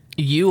pinning.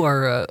 You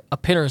are a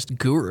Pinterest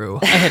guru.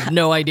 I had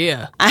no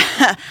idea.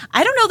 I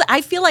don't know.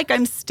 I feel like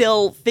I'm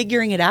still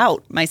figuring it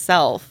out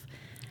myself.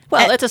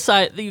 Well,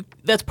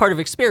 that's part of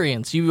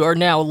experience. You are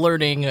now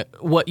learning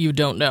what you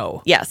don't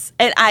know. Yes.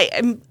 And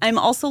I'm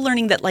also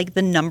learning that like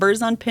the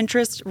numbers on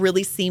Pinterest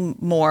really seem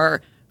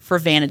more for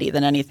vanity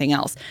than anything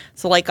else.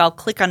 So like I'll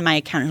click on my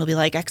account and it'll be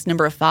like X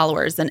number of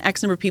followers and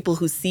X number of people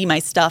who see my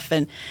stuff.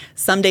 And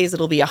some days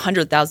it'll be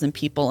 100,000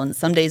 people, and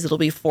some days it'll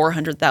be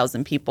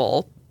 400,000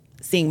 people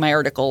seeing my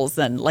articles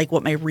and like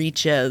what my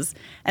reach is.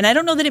 And I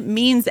don't know that it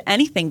means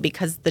anything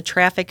because the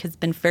traffic has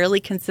been fairly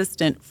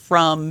consistent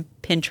from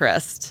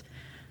Pinterest.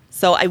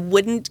 So I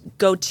wouldn't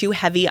go too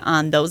heavy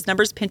on those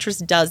numbers.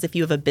 Pinterest does, if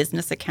you have a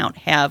business account,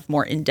 have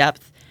more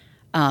in-depth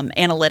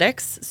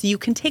analytics, so you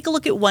can take a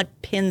look at what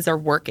pins are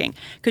working,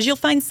 because you'll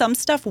find some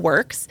stuff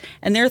works,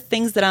 and there are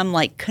things that I'm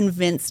like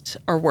convinced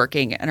are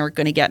working and are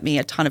going to get me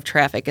a ton of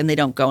traffic, and they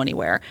don't go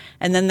anywhere.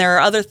 And then there are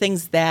other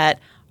things that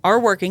are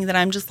working that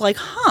I'm just like,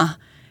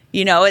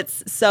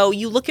 it's so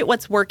you look at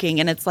what's working,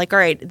 and it's like, all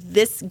right,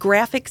 this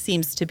graphic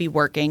seems to be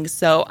working,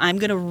 so I'm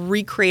going to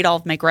recreate all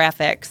of my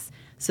graphics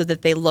so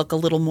that they look a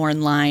little more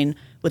in line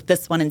with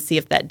this one and see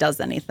if that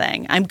does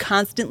anything. I'm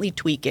constantly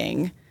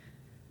tweaking.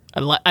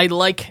 I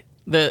like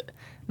the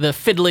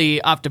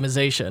fiddly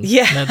optimization.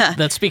 Yeah.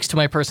 That speaks to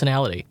my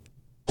personality.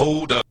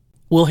 Hold up.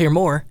 We'll hear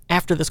more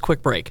after this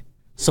quick break.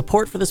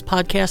 Support for this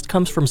podcast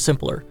comes from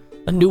Simpler,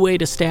 a new way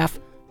to staff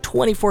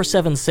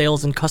 24/7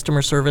 sales and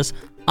customer service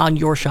on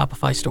your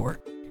Shopify store.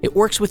 It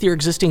works with your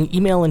existing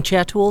email and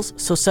chat tools,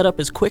 so setup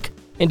is quick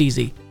and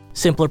easy.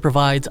 Simpler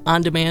provides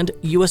on-demand,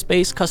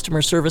 US-based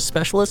customer service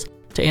specialists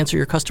to answer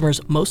your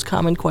customers' most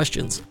common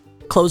questions.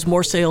 Close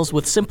more sales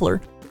with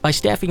Simpler by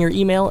staffing your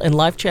email and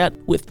live chat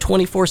with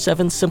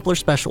 24/7 Simpler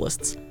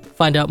specialists.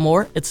 Find out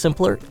more at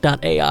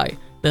simpler.ai.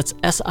 That's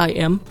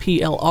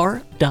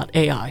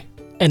simpler.ai.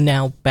 And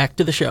now back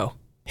to the show.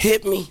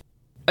 Hit me.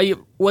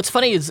 What's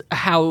funny is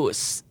how,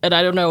 and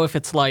I don't know if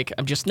it's like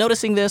I'm just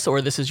noticing this or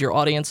this is your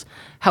audience,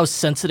 how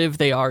sensitive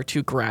they are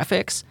to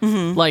graphics.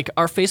 Mm-hmm. Like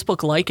our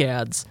Facebook like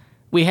ads,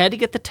 we had to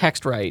get the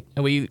text right,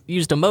 and we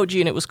used emoji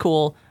and it was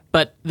cool.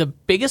 But the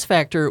biggest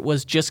factor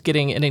was just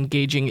getting an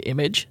engaging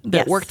image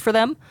that worked for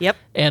them. Yep.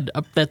 And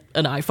that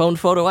an iPhone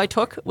photo I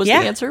took was the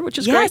answer, which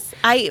is great.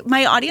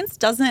 My audience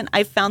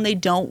I found they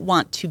don't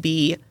want to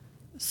be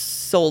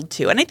sold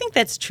to. And I think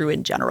that's true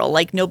in general.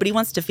 Like nobody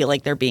wants to feel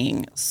like they're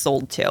being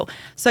sold to.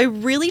 So I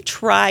really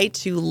try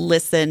to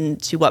listen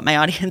to what my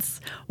audience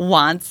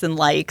wants and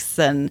likes,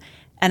 and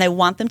I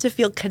want them to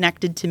feel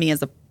connected to me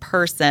as a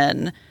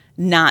person.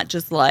 Not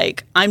just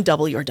like, I'm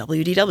W or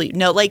WDW.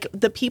 No, like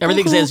the people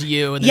Everything says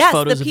you and there's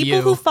photos of you. Yes, the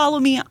people who follow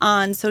me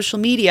on social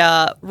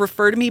media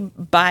refer to me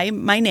by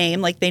my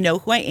name, like they know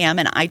who I am,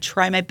 and I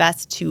try my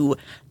best to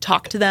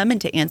talk to them and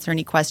to answer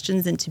any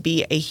questions and to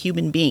be a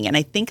human being. And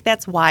I think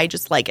that's why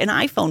just like an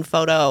iPhone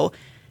photo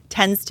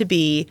tends to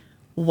be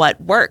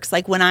what works.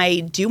 Like when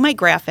I do my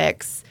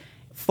graphics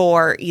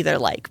for either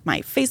like my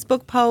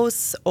Facebook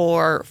posts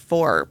or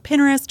for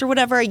Pinterest or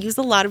whatever. I use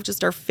a lot of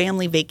just our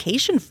family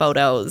vacation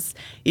photos,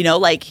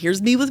 like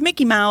here's me with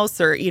Mickey Mouse,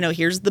 or,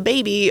 here's the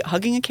baby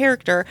hugging a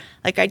character.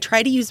 Like I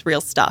try to use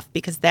real stuff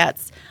because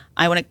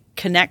I want to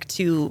connect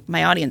to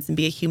my audience and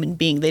be a human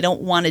being. They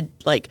don't want to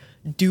like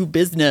do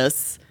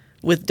business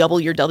with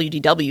double your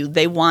WDW.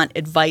 They want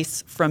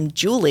advice from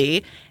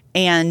Julie.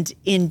 And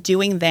in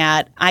doing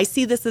that, I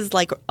see this as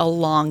like a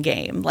long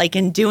game. Like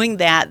in doing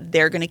that,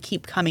 they're going to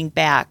keep coming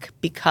back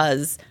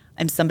because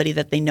I'm somebody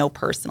that they know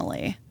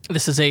personally.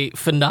 This is a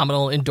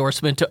phenomenal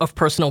endorsement of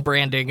personal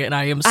branding, and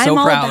I am so I'm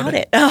all proud. About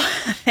it. Oh,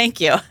 thank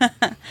you.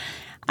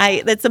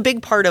 That's a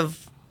big part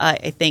of,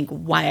 I think,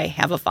 why I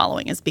have a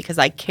following is because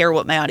I care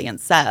what my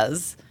audience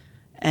says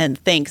and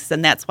thinks.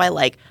 And that's why,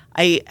 like,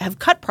 I have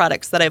cut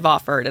products that I've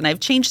offered, and I've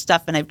changed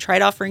stuff, and I've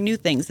tried offering new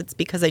things. It's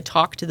because I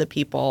talk to the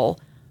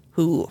people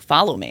who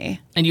follow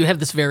me. And you have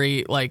this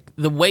very, like,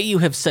 the way you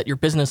have set your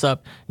business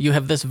up, you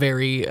have this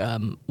very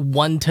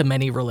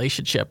one-to-many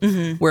relationship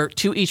where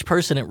to each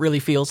person it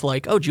really feels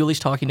like, oh, Julie's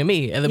talking to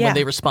me. And then when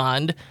they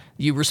respond,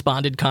 you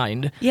responded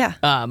kind. Yeah.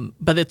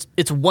 But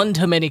it's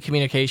one-to-many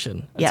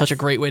communication. It's such a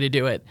great way to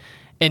do it.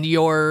 And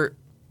you're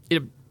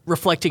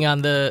reflecting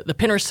on the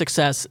Pinterest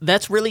success,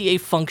 that's really a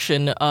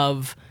function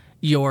of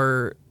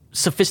your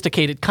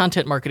sophisticated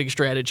content marketing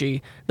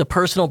strategy. The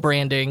personal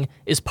branding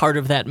is part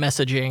of that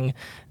messaging.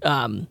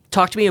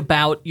 Talk to me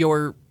about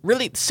your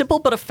really simple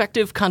but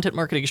effective content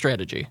marketing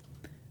strategy.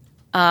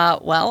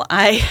 Well,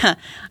 I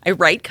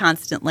write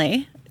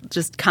constantly,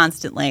 just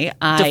constantly.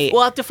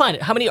 Define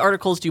it. How many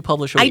articles do you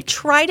publish a week? I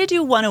try to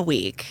do one a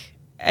week.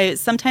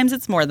 Sometimes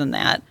it's more than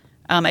that.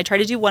 I try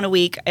to do one a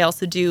week. I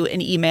also do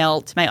an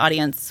email to my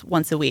audience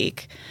once a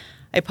week.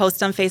 I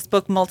post on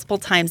Facebook multiple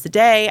times a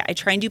day. I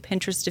try and do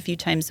Pinterest a few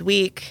times a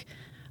week.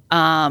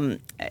 I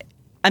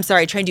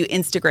try and do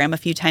Instagram a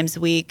few times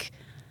a week.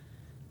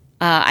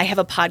 I have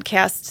a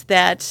podcast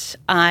that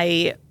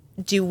I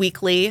do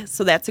weekly,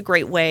 so that's a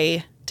great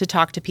way to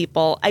talk to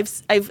people.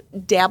 I've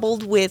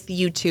dabbled with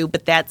YouTube,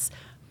 but that's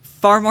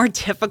far more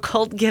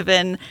difficult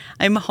given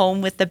I'm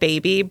home with the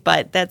baby.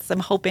 But I'm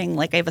hoping,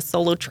 like, I have a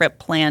solo trip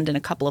planned in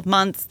a couple of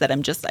months that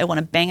I want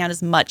to bang out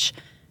as much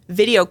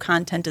video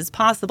content as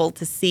possible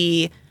to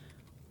see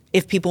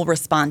if people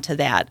respond to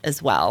that as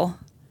well.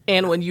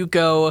 And when you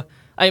go,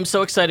 I am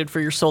so excited for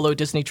your solo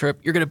Disney trip.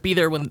 You're going to be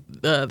there when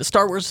the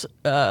Star Wars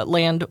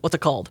land, what's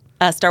it called?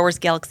 Star Wars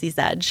Galaxy's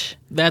Edge.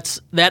 That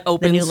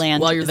opens the new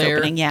land while you're there.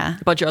 Opening, yeah.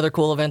 A bunch of other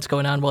cool events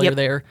going on while you're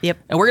there. Yep.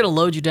 And we're going to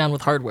load you down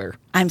with hardware.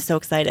 I'm so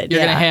excited.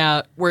 You're going to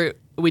have,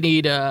 we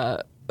need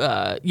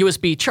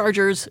USB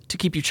chargers to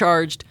keep you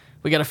charged.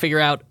 We got to figure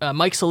out a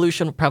mic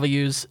solution. We'll probably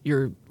use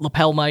your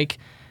lapel mic.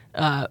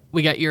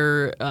 We got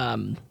your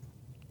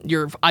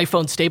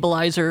iPhone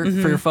stabilizer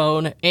for your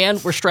phone,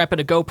 and we're strapping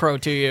a GoPro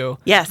to you.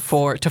 Yes.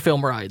 To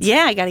film rides.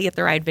 Yeah, I got to get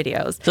the ride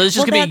videos. So it's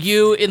just going to be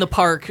you in the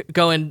park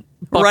going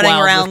buck running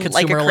wild around with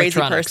like consumer a crazy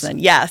electronics. person.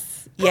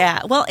 Yes.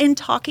 Yeah. Well, in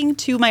talking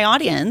to my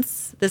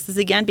audience, this is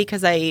again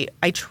because I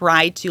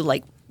try to,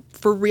 like,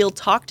 for real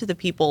talk to the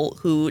people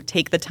who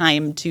take the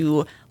time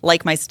to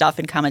like my stuff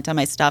and comment on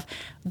my stuff.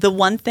 The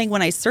one thing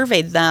when I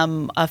surveyed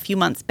them a few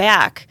months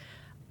back,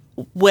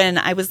 when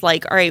I was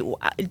like, all right,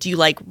 do you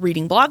like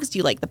reading blogs? Do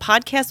you like the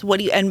podcast?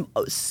 And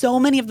so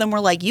many of them were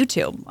like,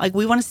 YouTube. Like,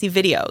 we want to see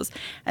videos.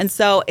 And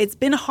so it's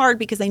been hard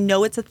because I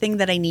know it's a thing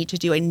that I need to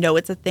do. I know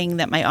it's a thing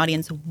that my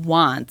audience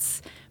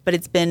wants, but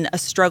it's been a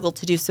struggle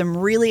to do. So I'm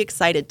really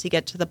excited to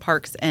get to the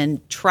parks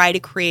and try to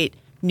create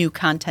new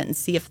content and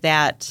see if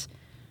that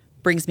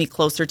brings me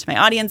closer to my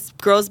audience,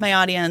 grows my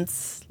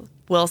audience.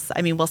 We'll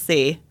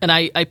see. And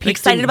I'm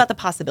excited about the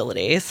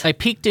possibilities. I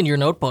peeked in your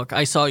notebook.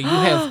 I saw you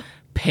have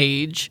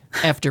page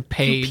after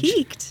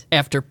page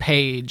after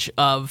page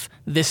of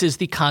this is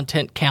the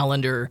content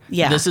calendar.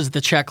 Yeah. This is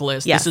the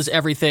checklist. Yes. This is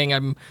everything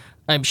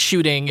I'm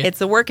shooting.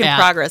 It's a work in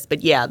progress,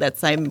 but yeah,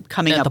 I'm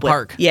coming up the with.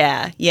 Park.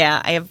 Yeah.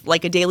 I have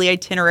like a daily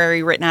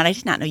itinerary written out. I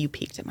did not know you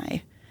peeked at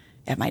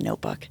my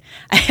notebook.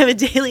 I have a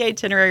daily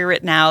itinerary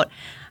written out.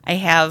 I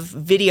have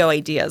video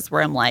ideas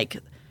where I'm like,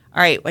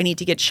 all right, I need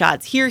to get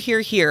shots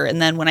here,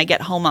 and then when I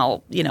get home,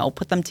 I'll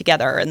put them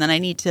together, and then I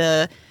need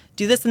to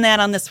do this and that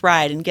on this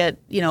ride and get,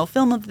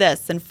 film of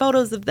this and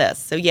photos of this.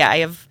 So yeah, I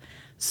have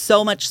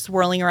so much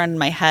swirling around in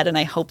my head, and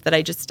I hope that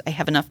I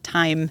have enough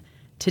time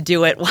to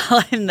do it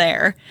while I'm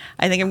there.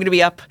 I think I'm going to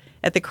be up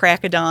at the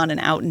crack of dawn and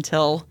out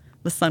until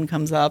the sun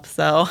comes up.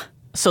 So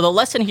the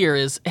lesson here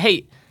is,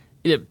 hey,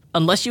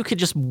 unless you could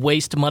just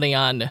waste money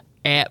on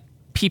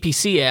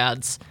PPC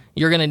ads,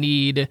 you're going to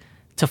need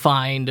to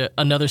find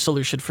another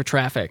solution for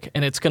traffic,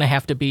 and it's going to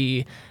have to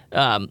be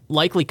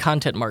likely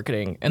content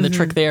marketing. And the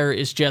trick there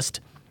is just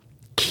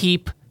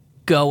keep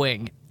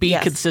going, be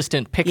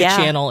consistent, pick a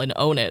channel and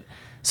own it.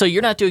 So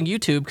you're not doing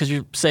YouTube because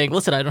you're saying,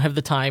 listen, I don't have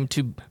the time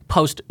to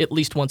post at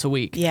least once a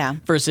week. Yeah.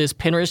 Versus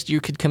Pinterest, you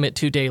could commit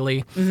to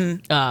daily.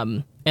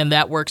 And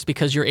that works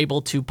because you're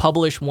able to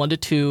publish 1 to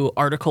 2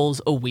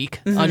 articles a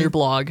week on your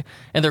blog,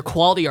 and they're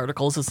quality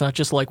articles. It's not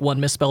just like one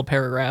misspelled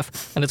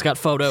paragraph, and it's got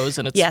photos,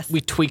 and we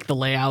tweak the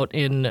layout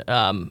in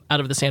out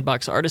of the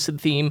Sandbox Artisan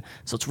theme,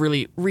 so it's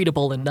really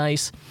readable and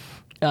nice.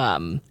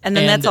 And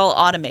then that's all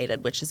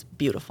automated, which is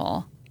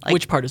beautiful. Like,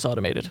 which part is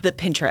automated? The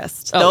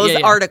Pinterest. Those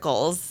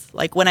articles.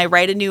 Like when I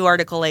write a new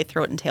article, I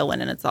throw it in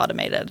Tailwind, and it's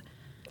automated.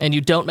 And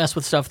you don't mess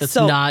with stuff that's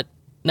not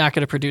going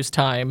to produce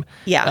time.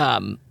 Yeah.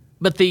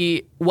 But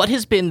what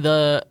has been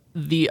the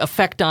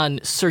effect on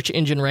search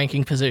engine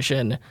ranking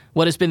position?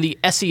 What has been the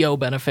SEO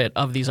benefit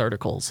of these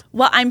articles?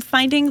 Well, I'm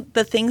finding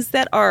the things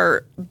that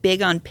are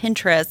big on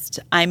Pinterest,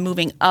 I'm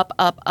moving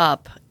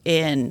up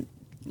in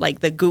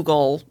like the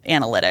Google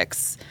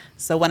analytics.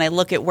 So when I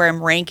look at where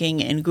I'm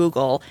ranking in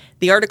Google,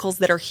 the articles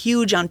that are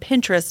huge on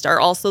Pinterest are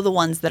also the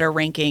ones that are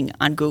ranking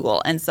on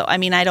Google. And so, I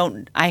mean,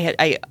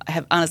 I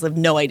have honestly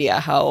no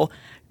idea how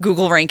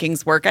Google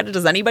rankings work.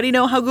 Does anybody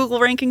know how Google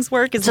rankings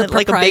work? It's a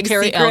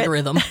proprietary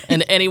algorithm,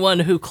 and anyone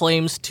who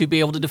claims to be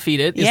able to defeat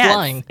it is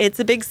lying. It's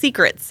a big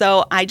secret.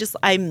 So I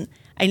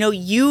know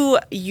you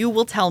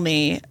will tell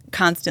me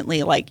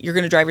constantly, like, you're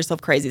going to drive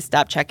yourself crazy.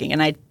 Stop checking.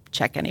 And I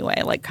check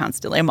anyway, like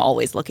constantly. I'm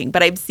always looking.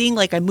 But I'm seeing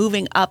like I'm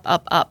moving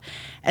up.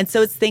 And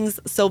so it's things.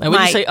 So and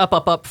when you say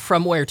up,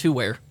 from where to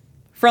where?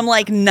 From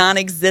like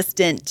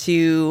non-existent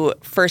to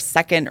first,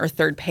 second, or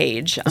third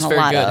page on a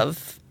lot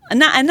of.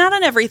 Not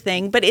on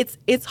everything, but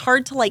it's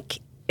hard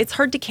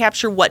to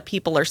capture what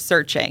people are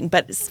searching.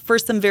 But for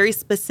some very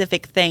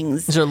specific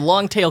things, these are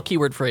long tail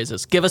keyword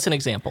phrases. Give us an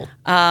example.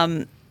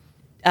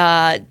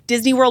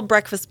 Disney World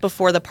breakfast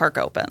before the park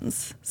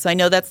opens. So I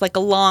know that's like a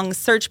long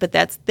search, but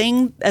that's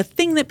a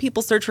thing that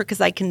people search for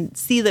because I can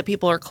see that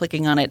people are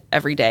clicking on it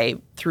every day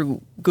through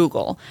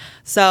Google.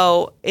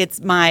 So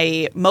it's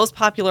my most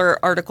popular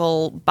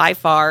article by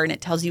far, and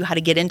it tells you how to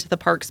get into the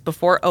parks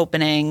before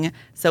opening.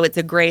 So it's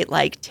a great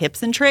like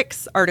tips and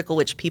tricks article,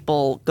 which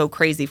people go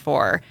crazy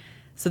for.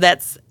 So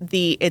it's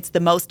the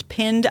most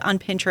pinned on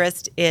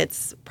Pinterest.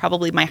 It's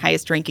probably my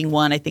highest ranking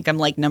one. I think I'm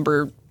like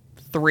number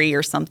 3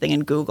 or something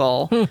in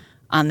Google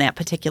on that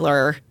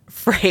particular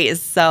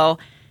phrase. So,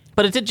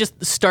 but it did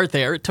just start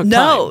there. It took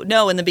time.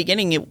 No. In the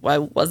beginning, I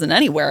wasn't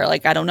anywhere.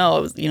 Like I don't know.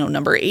 It was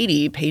number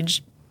 80,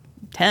 page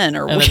 10,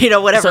 or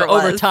then, whatever. So it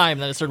was. Over time,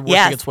 then it started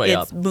working its way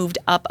up. It's moved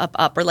up.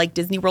 Or like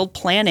Disney World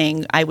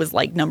planning, I was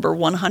like number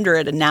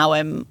 100, and now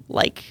I'm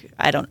like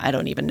I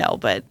don't even know,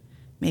 but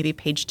maybe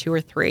page 2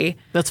 or 3.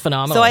 That's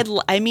phenomenal.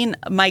 So I mean,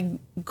 my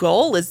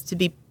goal is to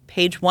be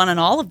page 1 on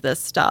all of this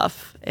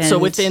stuff. And so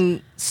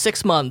within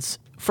 6 months,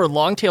 for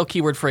long tail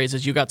keyword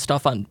phrases, you got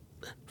stuff on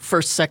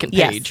first, second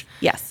page.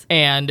 Yes.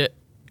 And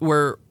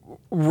we're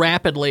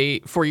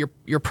rapidly, for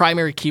your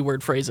primary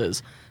keyword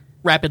phrases,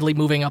 rapidly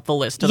moving up the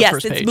list to the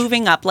first page. Yes, it's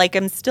moving up. Like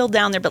I'm still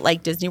down there, but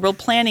like Disney World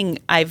planning,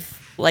 I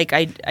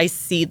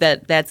see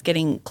that's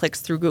getting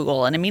clicks through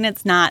Google. And I mean,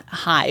 it's not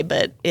high,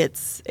 but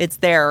it's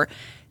there.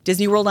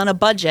 Disney World on a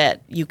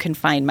budget, you can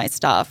find my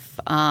stuff.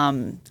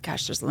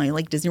 There's something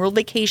like Disney World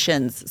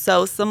vacations.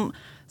 So some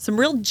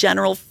real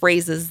general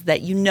phrases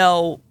that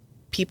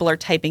people are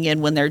typing in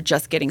when they're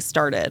just getting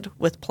started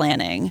with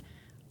planning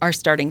are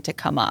starting to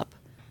come up.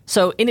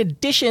 So in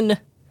addition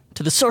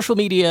to the social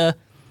media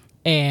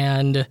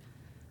and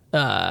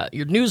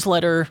your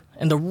newsletter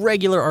and the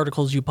regular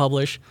articles you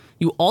publish,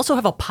 you also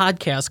have a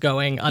podcast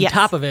going on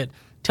top of it.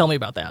 Tell me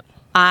about that.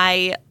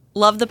 I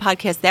love the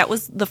podcast. That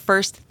was the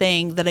first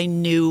thing that I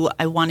knew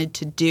I wanted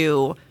to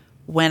do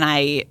when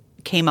I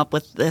came up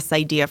with this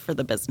idea for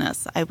the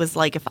business. I was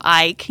like, if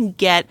I can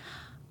get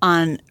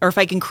on, or if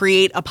I can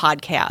create a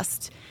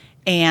podcast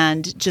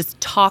and just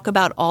talk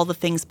about all the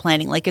things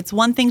planning. Like it's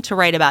one thing to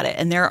write about it,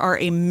 and there are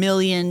a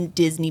million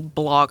Disney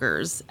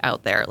bloggers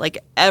out there. Like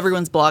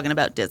everyone's blogging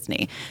about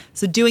Disney.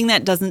 So doing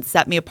that doesn't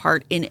set me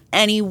apart in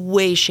any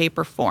way, shape,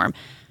 or form.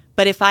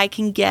 But if I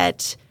can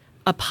get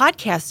a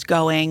podcast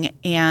going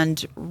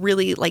and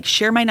really like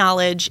share my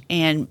knowledge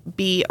and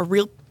be a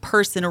real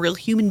person, a real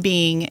human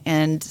being,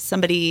 and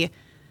somebody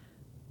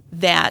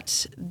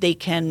that they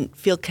can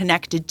feel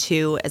connected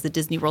to as a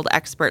Disney World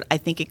expert, I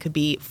think it could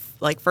be,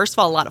 like, first of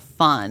all, a lot of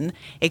fun.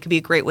 It could be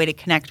a great way to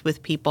connect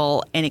with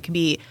people, and it can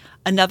be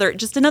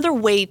another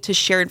way to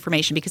share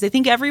information, because I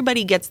think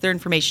everybody gets their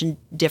information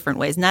different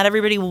ways. Not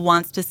everybody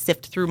wants to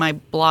sift through my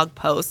blog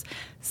posts.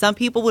 Some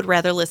people would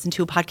rather listen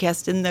to a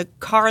podcast in the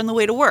car on the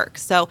way to work.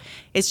 So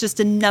it's just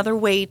another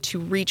way to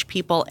reach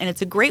people, and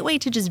it's a great way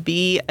to just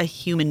be a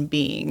human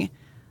being.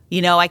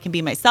 I can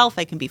be myself.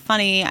 I can be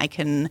funny. I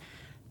can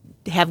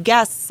have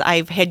guests.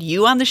 I've had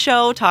you on the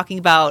show talking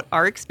about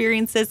our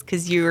experiences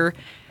because you're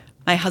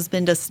my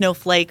husband, a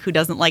snowflake who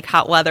doesn't like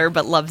hot weather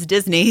but loves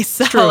Disney.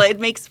 So True. It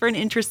makes for an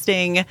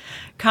interesting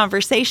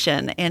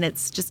conversation, and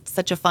it's just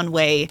such a fun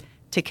way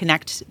to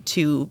connect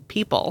to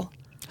people.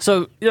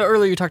 So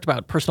earlier you talked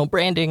about personal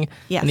branding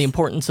Yes. and the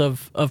importance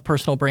of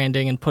personal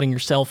branding and putting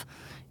yourself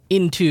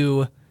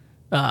into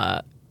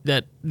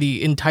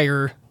the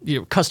entire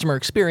customer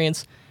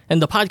experience.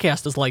 And the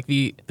podcast is like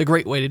the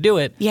great way to do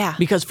it. Yeah.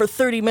 Because for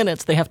 30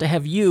 minutes, they have to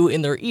have you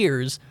in their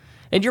ears.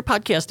 And your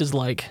podcast is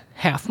like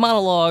half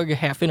monologue,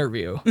 half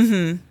interview.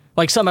 Mm-hmm.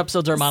 Like some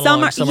episodes are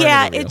monologue, some are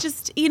interview. It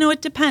just,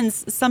 it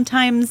depends.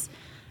 Sometimes,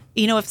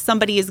 if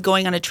somebody is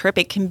going on a trip,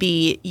 it can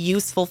be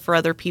useful for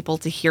other people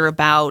to hear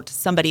about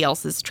somebody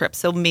else's trip.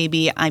 So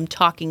maybe I'm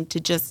talking to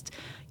just,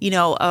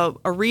 a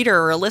reader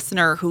or a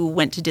listener who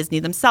went to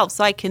Disney themselves.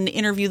 So I can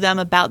interview them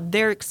about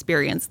their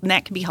experience, and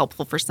that can be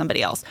helpful for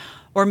somebody else.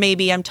 Or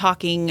maybe I'm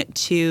talking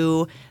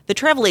to the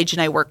travel agent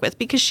I work with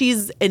because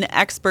she's an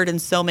expert in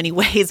so many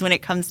ways when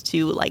it comes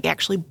to like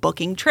actually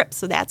booking trips.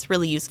 So that's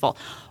really useful.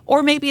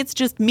 Or maybe it's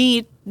just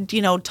me,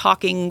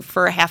 talking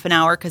for a half an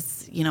hour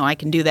because, I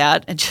can do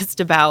that, and just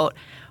about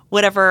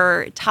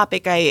whatever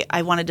topic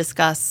I want to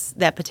discuss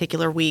that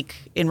particular week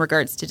in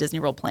regards to Disney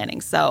World planning.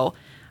 So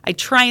I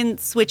try and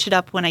switch it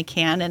up when I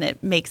can, and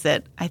it makes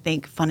it, I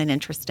think, fun and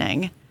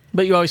interesting.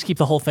 But you always keep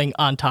the whole thing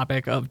on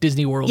topic of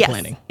Disney World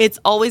planning. It's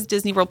always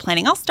Disney World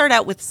planning. I'll start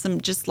out with some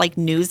just like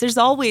news. There's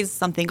always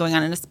something going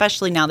on, and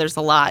especially now there's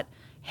a lot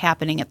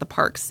happening at the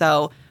parks.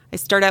 So I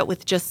start out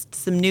with just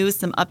some news,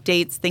 some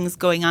updates, things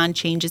going on,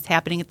 changes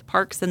happening at the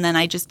parks, and then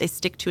I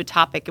stick to a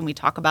topic and we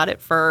talk about it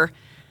for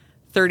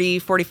 30,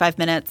 45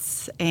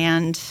 minutes.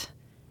 And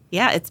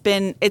yeah, it's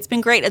been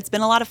great. It's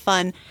been a lot of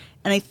fun.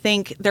 And I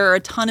think there are a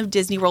ton of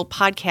Disney World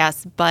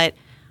podcasts, but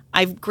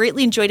I've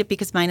greatly enjoyed it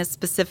because mine is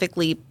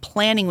specifically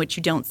planning, which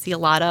you don't see a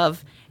lot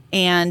of.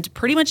 And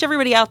pretty much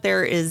everybody out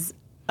there is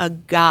a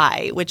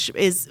guy, which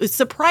it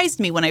surprised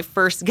me when I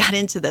first got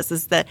into this,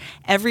 is that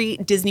every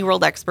Disney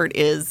World expert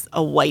is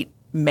a white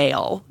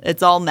male.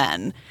 It's all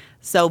men.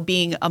 So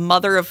being a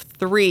mother of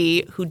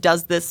 3 who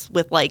does this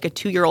with like a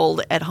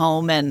 2-year-old at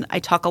home, and I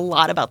talk a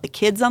lot about the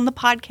kids on the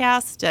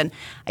podcast, and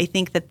I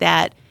think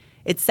that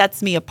it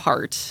sets me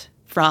apart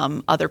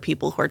from other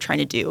people who are trying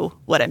to do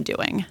what I'm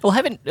doing. Well,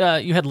 haven't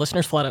you had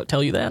listeners flat out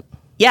tell you that?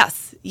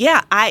 Yes.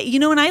 Yeah. I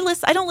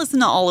don't listen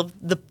to all of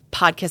the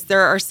podcasts. There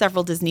are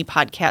several Disney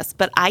podcasts,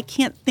 but I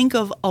can't think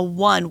of a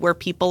one where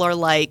people are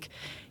like,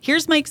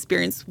 here's my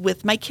experience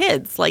with my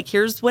kids. Like,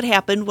 here's what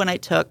happened when I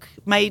took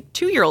my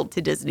 2-year-old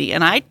to Disney.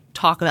 And I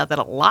talk about that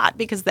a lot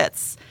because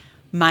that's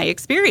my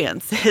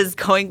experience, is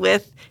going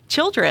with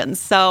children.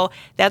 So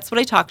that's what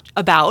I talk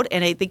about.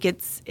 And I think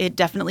it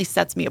definitely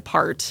sets me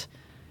apart.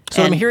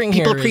 So I'm hearing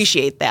people here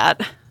appreciate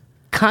that.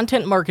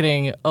 Content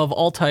marketing of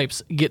all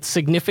types gets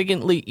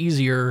significantly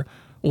easier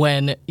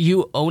when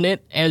you own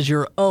it as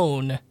your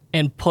own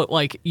and put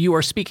you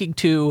are speaking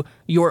to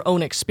your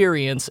own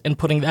experience and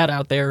putting that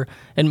out there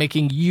and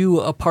making you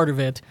a part of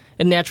it.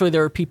 And naturally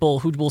there are people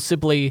who will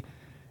simply,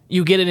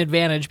 you get an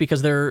advantage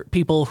because there are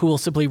people who will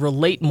simply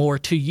relate more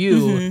to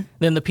you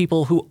than the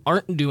people who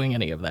aren't doing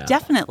any of that.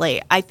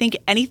 Definitely. I think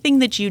anything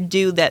that you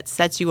do that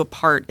sets you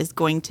apart is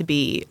going to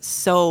be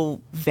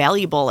so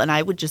valuable, and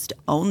I would just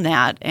own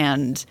that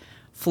and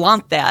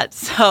flaunt that.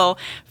 So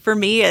for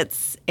me,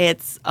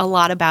 it's a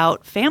lot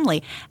about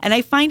family. And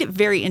I find it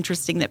very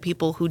interesting that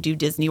people who do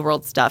Disney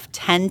World stuff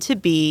tend to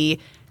be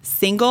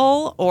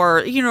single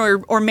or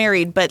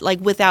married, but like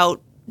without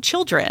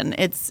children.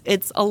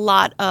 It's a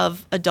lot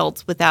of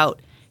adults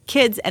without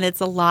kids, and it's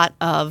a lot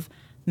of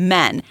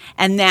men.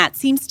 And that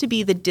seems to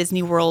be the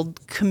Disney World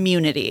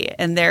community.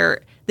 And the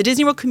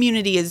Disney World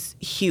community is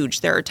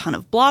huge. There are a ton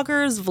of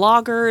bloggers,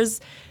 vloggers,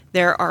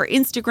 there are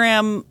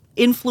Instagram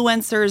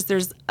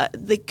influencers.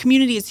 The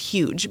community is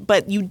huge,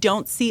 but you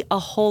don't see a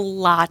whole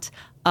lot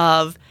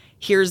of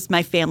here's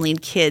my family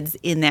and kids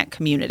in that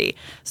community.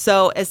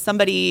 So as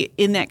somebody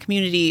in that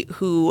community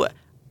who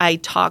I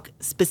talk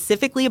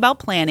specifically about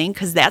planning,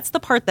 because that's the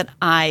part that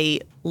I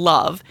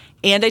love,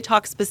 and I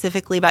talk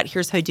specifically about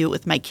here's how I do it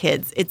with my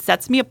kids. It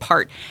sets me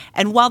apart.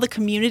 And while the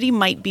community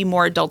might be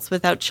more adults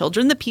without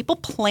children, the people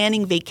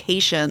planning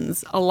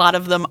vacations, a lot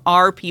of them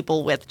are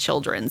people with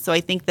children. So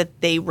I think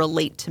that they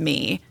relate to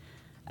me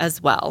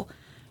as well.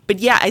 But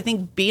yeah, I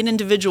think be an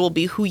individual,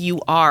 be who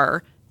you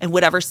are, and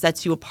whatever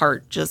sets you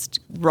apart, just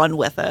run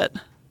with it.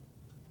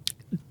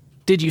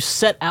 Did you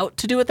set out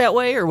to do it that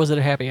way, or was it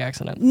a happy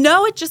accident?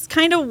 No, it just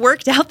kind of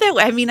worked out that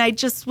way. I mean, I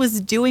just was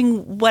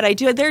doing what I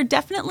do. There are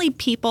definitely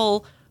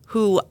people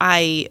who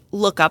I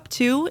look up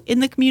to in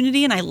the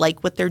community, and I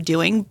like what they're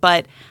doing,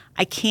 but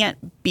I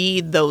can't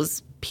be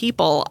those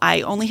people.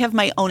 I only have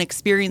my own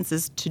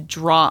experiences to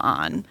draw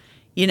on.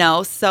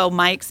 So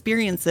my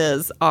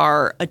experiences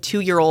are a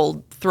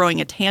 2-year-old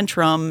throwing a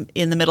tantrum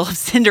in the middle of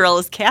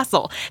Cinderella's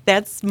castle.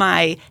 That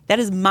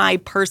is my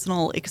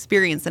personal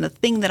experience and a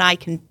thing that I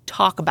can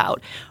talk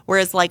about.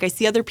 Whereas I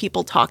see other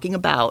people talking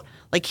about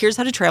here's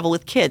how to travel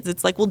with kids.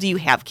 It's like, well, do you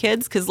have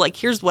kids? Because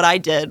here's what I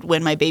did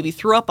when my baby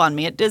threw up on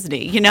me at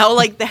Disney.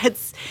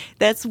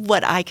 That's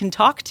what I can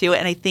talk to.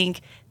 And I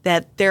think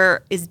that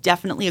there is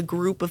definitely a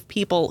group of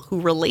people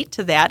who relate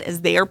to that as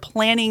they are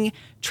planning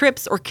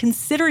trips or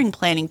considering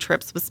planning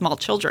trips with small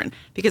children.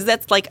 Because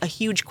that's a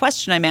huge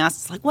question I'm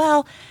asked. It's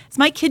well, is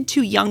my kid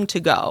too young to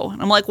go? And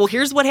I'm like, well,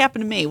 here's what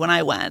happened to me when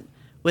I went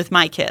with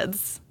my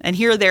kids. And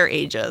here are their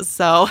ages.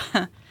 So...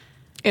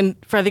 And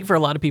I think for a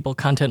lot of people,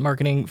 content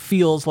marketing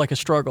feels like a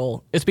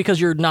struggle. It's because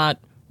you're not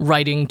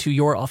writing to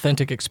your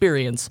authentic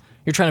experience.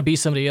 you're trying to be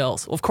somebody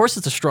else. Well, of course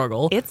it's a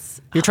struggle.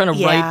 You're trying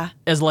to write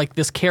as like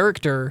this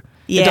character.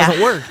 It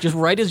doesn't work. Just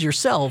write as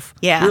yourself.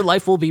 Yeah. Your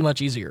life will be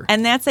much easier.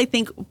 And I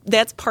think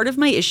that's part of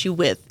my issue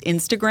with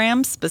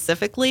Instagram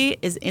specifically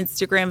is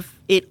Instagram,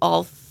 it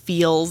all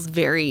feels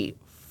very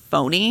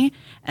phony.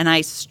 And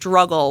I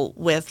struggle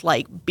with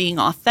like being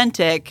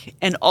authentic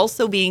and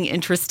also being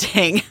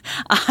interesting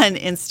on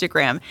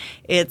Instagram.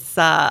 It's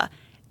a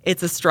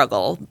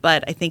struggle,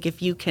 but I think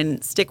if you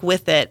can stick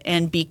with it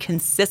and be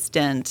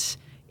consistent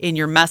in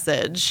your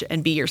message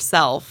and be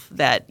yourself,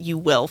 that you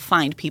will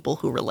find people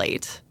who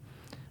relate.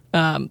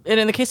 And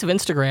in the case of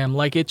Instagram,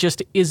 like it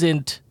just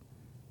isn't.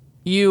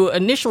 You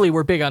initially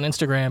were big on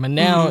Instagram, and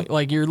now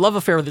like your love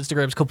affair with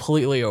Instagram is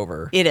completely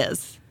over. It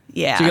is,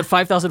 yeah. So you got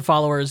 5,000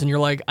 followers, and you're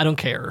like, I don't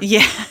care,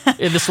 yeah,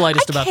 in the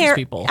slightest about these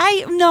people.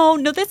 No,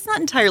 that's not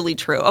entirely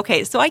true.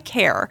 Okay, so I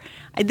care.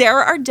 There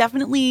are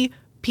definitely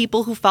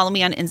people who follow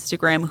me on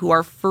Instagram who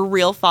are for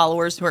real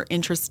followers who are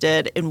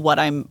interested in what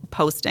I'm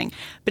posting.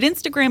 But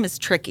Instagram is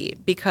tricky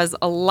because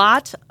a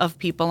lot of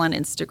people on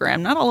Instagram,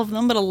 not all of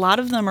them, but a lot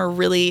of them are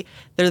really,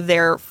 they're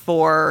there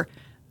for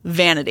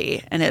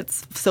vanity. And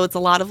it's a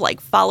lot of like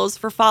follows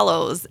for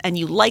follows, and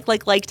you like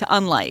to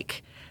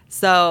unlike.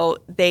 So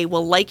they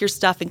will like your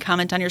stuff and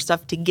comment on your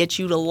stuff to get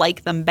you to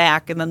like them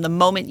back. And then the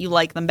moment you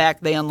like them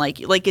back, they unlike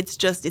you. Like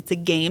it's a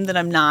game that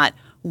I'm not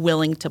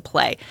willing to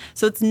play.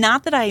 So it's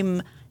not that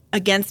I'm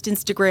against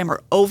Instagram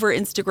or over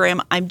Instagram.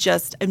 I'm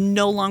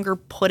no longer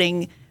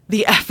putting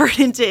the effort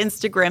into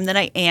Instagram than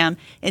I am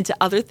into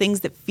other things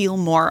that feel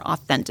more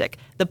authentic.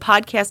 The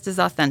podcast is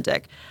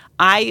authentic.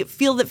 I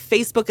feel that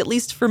Facebook, at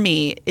least for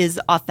me, is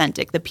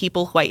authentic. The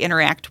people who I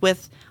interact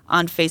with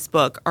on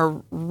Facebook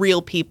are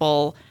real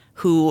people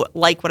who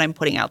like what I'm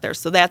putting out there.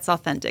 So that's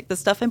authentic. The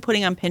stuff I'm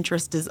putting on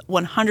Pinterest is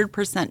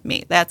 100%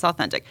 me. That's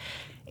authentic.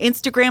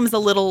 Instagram is a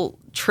little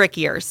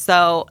trickier.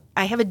 So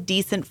I have a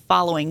decent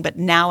following, but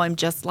now I'm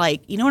just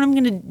like, you know what, I'm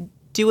going to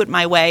do it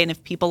my way. And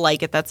if people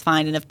like it, that's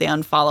fine. And if they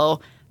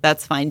unfollow,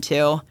 that's fine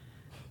too.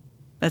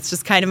 That's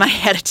just kind of my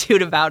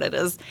attitude about it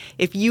is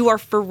if you are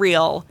for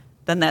real,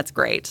 then that's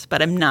great.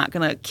 But I'm not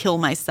going to kill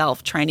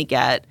myself trying to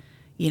get,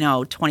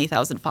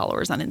 20,000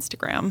 followers on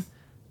Instagram.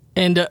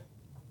 And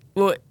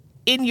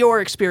in your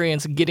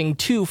experience getting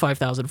to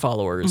 5,000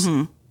 followers,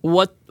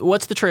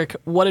 what's the trick?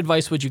 What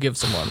advice would you give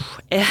someone?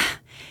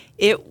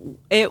 It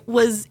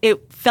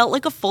felt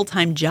like a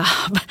full-time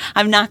job.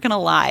 I'm not going to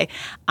lie.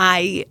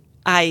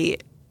 I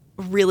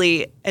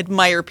really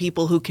admire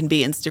people who can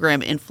be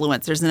Instagram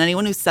influencers, and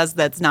anyone who says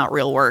that's not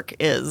real work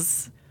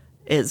is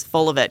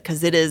full of it,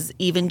 because it is.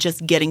 Even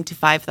just getting to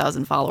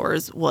 5,000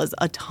 followers was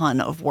a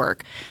ton of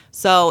work.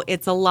 So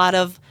it's a lot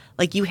of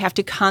like you have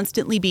to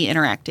constantly be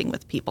interacting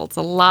with people. It's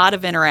a lot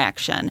of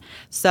interaction.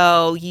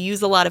 So you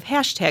use a lot of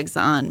hashtags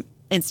on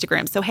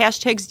Instagram. So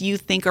hashtags you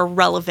think are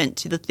relevant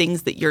to the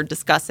things that you're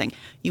discussing.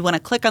 You want to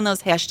click on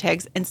those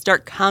hashtags and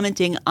start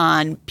commenting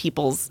on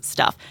people's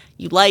stuff.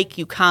 You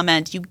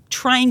comment, you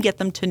try and get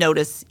them to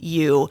notice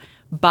you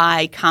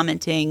by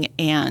commenting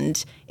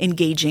and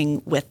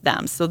engaging with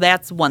them. So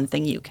that's one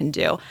thing you can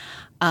do.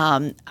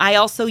 I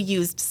also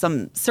used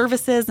some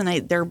services,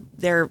 and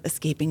they're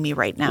escaping me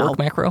right now.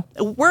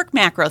 Work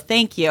Macro,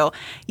 thank you.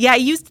 Yeah, I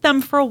used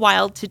them for a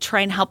while to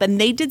try and help, and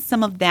they did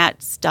some of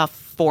that stuff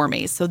for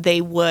me. So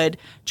they would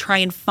try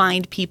and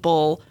find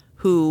people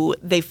who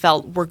they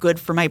felt were good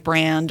for my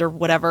brand or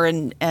whatever,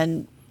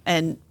 and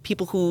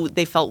people who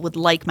they felt would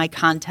like my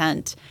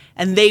content,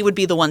 and they would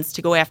be the ones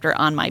to go after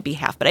on my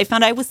behalf. But I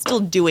found I was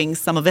still doing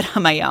some of it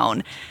on my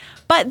own.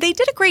 But they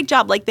did a great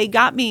job. Like they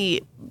got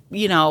me,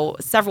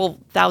 several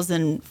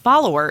thousand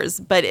followers,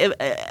 but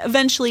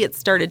eventually it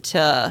started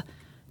to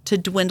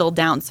dwindle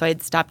down. So I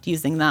had stopped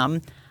using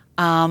them.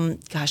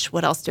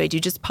 What else do I do?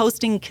 Just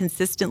posting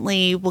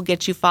consistently will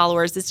get you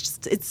followers.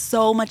 It's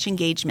so much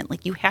engagement.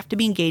 Like you have to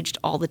be engaged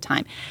all the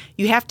time.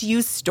 You have to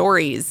use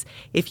stories.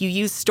 If you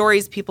use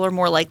stories, people are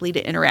more likely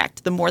to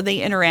interact. The more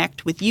they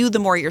interact with you, the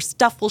more your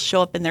stuff will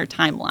show up in their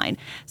timeline.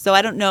 So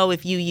I don't know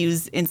if you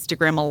use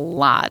Instagram a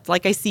lot.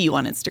 Like I see you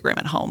on Instagram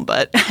at home,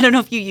 but I don't know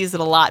if you use it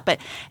a lot.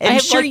 But I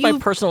have my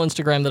personal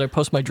Instagram that I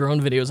post my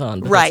drone videos on.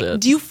 Right. That's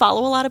it. Do you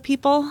follow a lot of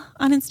people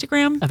on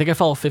Instagram? I think I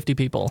follow 50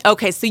 people.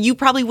 Okay, so you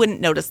probably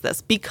wouldn't notice this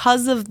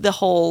because of the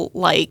whole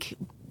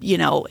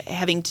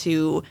having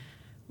to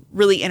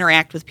really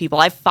interact with people.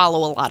 I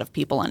follow a lot of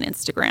people on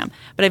Instagram,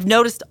 but I've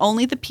noticed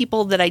only the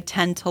people that I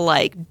tend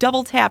to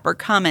double tap or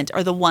comment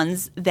are the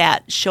ones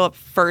that show up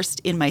first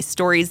in my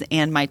stories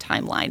and my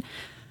timeline.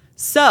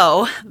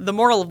 So the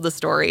moral of the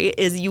story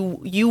is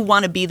you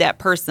want to be that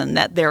person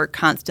that they're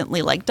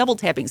constantly double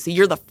tapping. So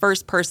you're the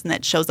first person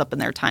that shows up in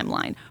their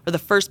timeline or the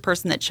first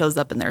person that shows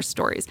up in their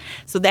stories.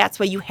 So that's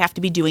why you have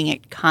to be doing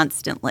it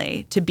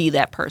constantly to be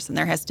that person.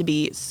 There has to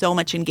be so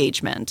much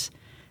engagement.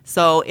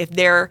 So if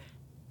they're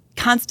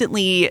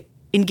constantly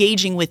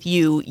engaging with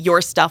you,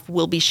 your stuff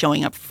will be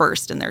showing up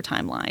first in their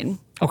timeline.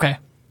 Okay.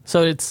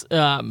 So it's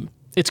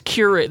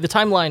curate. The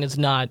timeline is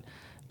not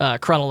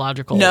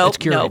chronological. No, it's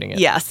curating it.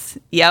 Yes.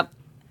 Yep.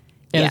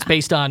 And it's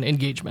based on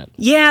engagement.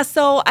 Yeah,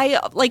 so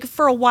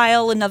for a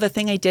while, another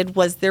thing I did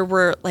was there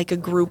were like a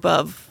group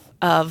of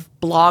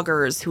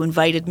bloggers who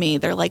invited me.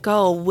 They're like,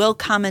 "Oh, we'll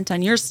comment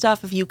on your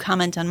stuff if you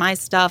comment on my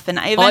stuff." And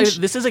I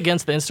eventually... this is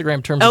against the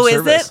Instagram terms of service.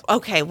 Oh, is it?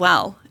 Okay,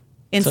 well,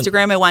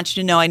 Instagram, I want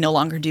you to know I no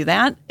longer do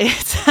that.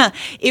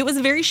 It was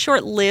very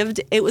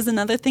short-lived. It was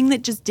another thing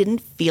that just didn't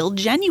feel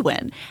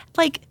genuine.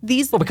 Like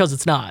these... Well, because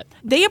it's not.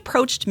 They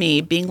approached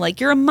me being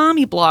like, "You're a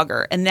mommy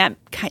blogger." And that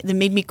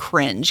made me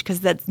cringe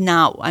because that's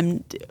not...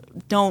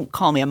 Don't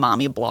call me a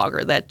mommy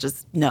blogger. That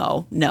just...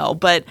 No.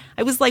 But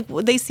I was like,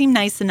 well, they seem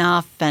nice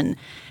enough.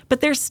 But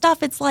their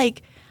stuff, it's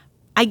like...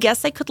 I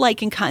guess I could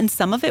like, and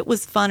some of it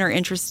was fun or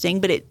interesting,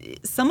 but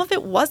some of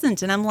it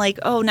wasn't. And I'm like,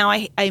 oh, now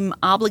I'm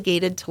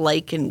obligated to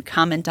like and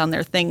comment on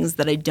their things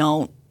that I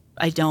don't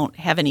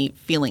have any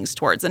feelings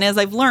towards. And as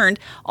I've learned,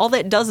 all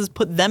that does is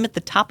put them at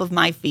the top of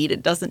my feed.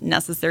 It doesn't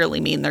necessarily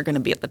mean they're going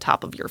to be at the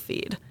top of your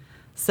feed.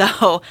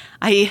 So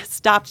I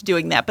stopped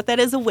doing that. But that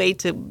is a way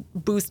to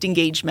boost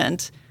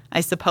engagement,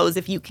 I suppose,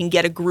 if you can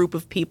get a group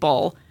of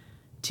people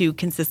to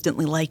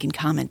consistently like and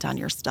comment on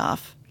your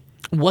stuff.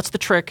 What's the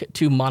trick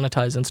to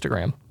monetize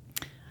Instagram?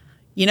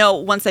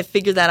 Once I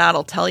figure that out,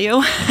 I'll tell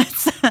you.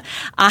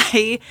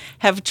 I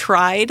have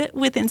tried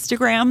with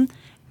Instagram,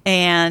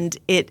 and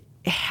it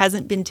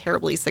hasn't been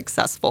terribly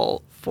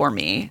successful for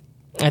me.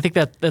 I think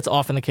that's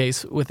often the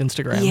case with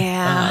Instagram.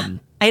 Yeah.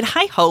 I had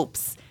high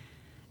hopes.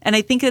 And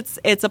I think it's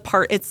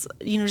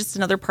just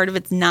another part of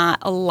it's not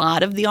a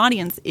lot of the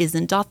audience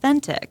isn't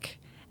authentic.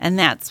 And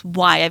that's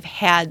why I've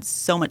had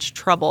so much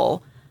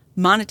trouble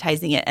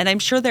monetizing it. And I'm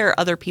sure there are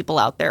other people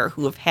out there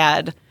who have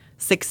had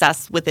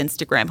success with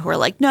Instagram who are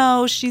like,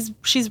 no, she's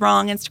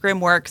wrong.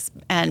 Instagram works.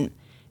 And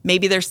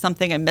maybe there's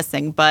something I'm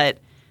missing. But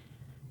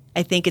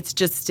I think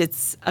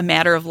it's a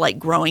matter of like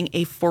growing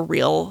a for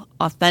real,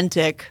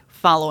 authentic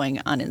following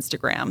on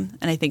Instagram.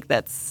 And I think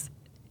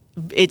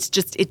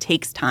it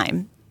takes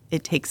time.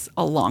 It takes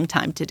a long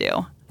time to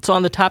do. So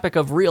on the topic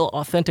of real,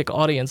 authentic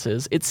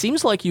audiences, it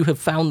seems like you have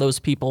found those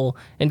people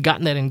and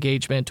gotten that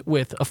engagement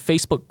with a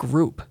Facebook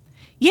group.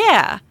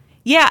 Yeah.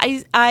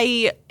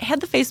 I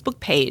had the Facebook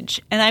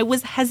page, and I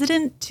was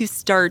hesitant to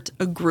start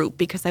a group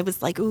because I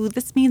was like, ooh,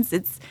 this means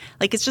it's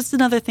just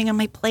another thing on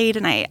my plate,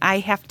 and I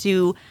have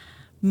to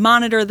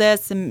monitor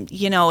this and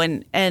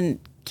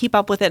keep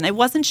up with it. And I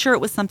wasn't sure it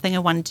was something I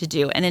wanted to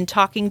do. And in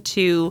talking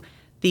to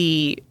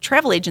the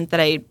travel agent that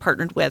I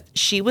partnered with,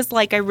 she was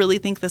like, I really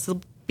think this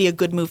will be a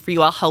good move for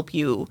you. I'll help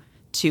you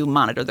to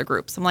monitor the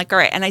groups. I'm like, all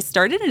right. And I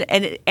started it,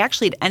 and it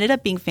ended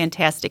up being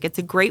fantastic. It's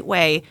a great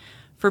way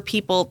for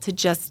people to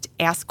just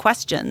ask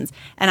questions.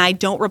 And I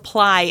don't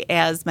reply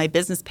as my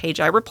business page.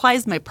 I reply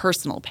as my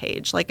personal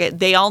page. Like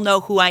they all know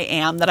who I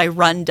am, that I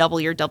run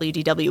W or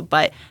WDW,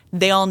 but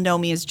they all know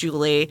me as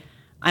Julie.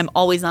 I'm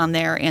always on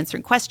there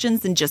answering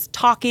questions and just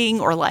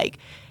talking, or like,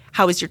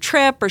 how was your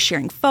trip, or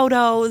sharing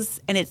photos.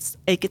 And it's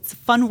a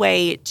fun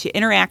way to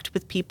interact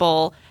with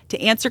people, to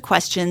answer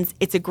questions.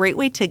 It's a great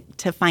way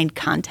to find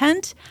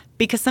content,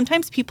 because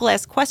sometimes people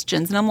ask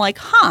questions and I'm like,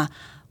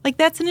 like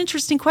that's an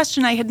interesting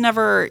question. I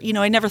never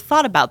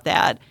thought about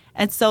that.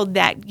 And so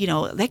that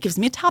gives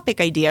me a topic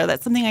idea.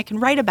 That's something I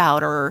can write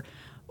about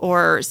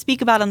or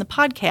speak about on the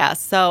podcast.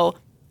 So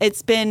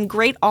it's been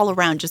great all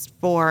around, just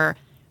for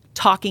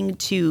talking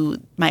to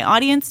my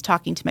audience,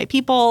 talking to my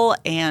people,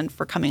 and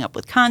for coming up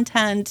with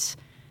content,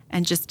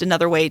 and just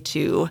another way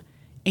to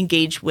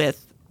engage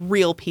with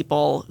real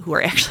people who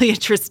are actually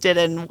interested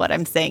in what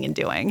I'm saying and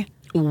doing.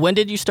 When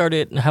did you start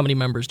it, and how many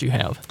members do you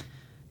have?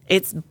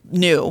 It's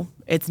new.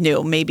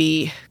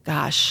 Maybe,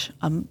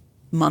 a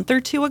month or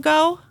two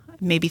ago,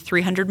 maybe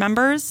 300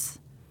 members.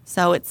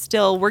 So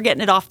we're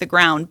getting it off the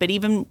ground. But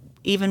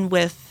even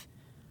with,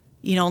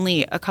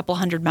 only a couple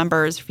hundred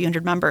members, a few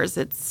hundred members,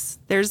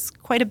 there's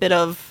quite a bit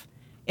of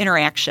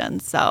interaction.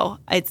 So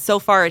so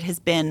far it has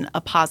been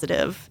a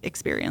positive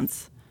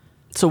experience.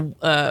 So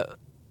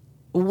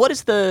what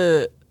is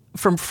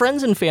from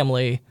friends and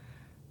family,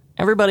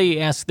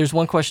 there's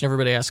one question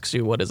everybody asks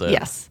you, what is it?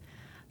 Yes.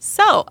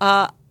 So,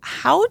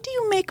 how do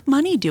you make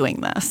money doing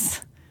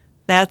this?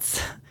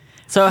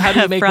 So how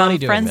do you make money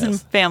doing friends this?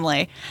 And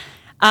family.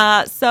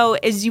 So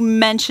as you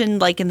mentioned,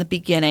 like in the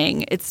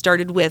beginning, it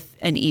started with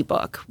an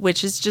ebook,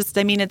 which is just,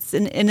 it's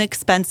an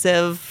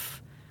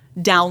inexpensive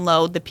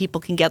download that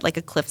people can get, like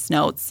a Cliff's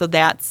Notes. So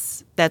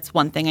that's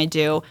one thing I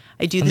do.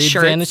 I do the shirts. The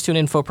advantage to an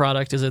info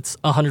product is it's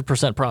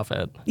 100%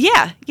 profit.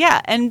 Yeah.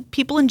 And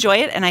people enjoy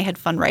it, and I had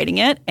fun writing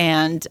it,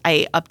 and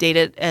I update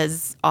it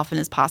as often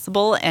as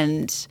possible,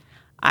 and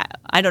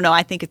I don't know,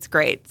 I think it's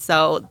great.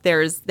 So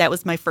that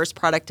was my first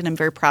product, and I'm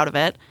very proud of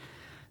it.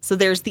 So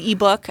there's the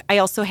ebook. I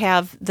also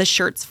have the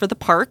shirts for the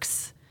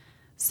parks.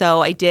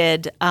 So I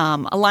did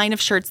a line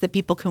of shirts that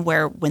people can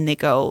wear when they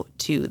go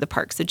to the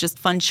park. So just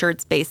fun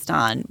shirts based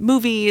on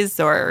movies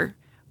or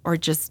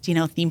just,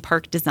 theme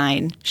park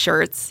design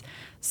shirts.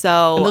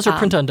 So and those are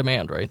print on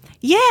demand, right?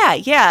 Yeah.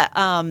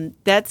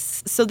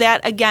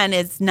 That again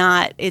is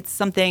not, it's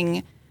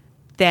something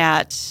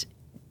that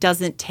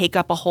doesn't take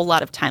up a whole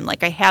lot of time.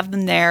 Like I have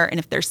them there, and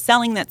if they're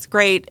selling, that's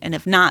great. And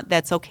if not,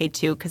 that's okay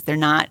too, because they're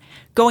not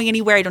going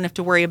anywhere. I don't have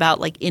to worry about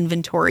like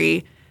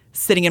inventory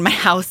sitting in my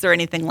house or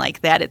anything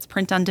like that. It's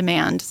print on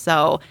demand.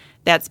 So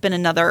that's been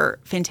another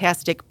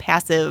fantastic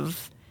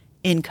passive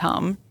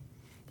income.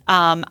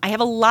 I have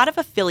a lot of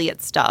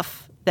affiliate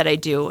stuff that I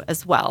do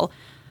as well.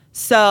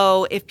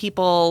 So if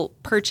people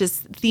purchase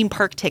theme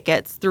park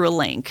tickets through a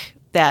link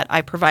that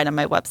I provide on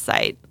my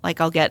website, like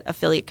I'll get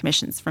affiliate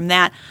commissions from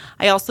that.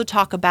 I also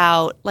talk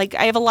about, like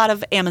I have a lot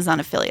of Amazon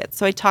affiliates.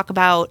 So I talk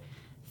about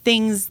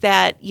things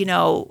that,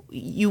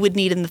 you would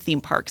need in the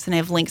theme parks, and I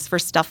have links for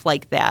stuff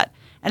like that.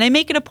 And I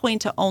make it a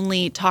point to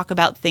only talk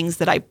about things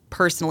that I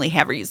personally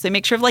have used. So I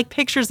make sure I have like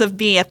pictures of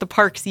me at the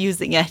parks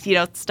using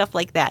it, stuff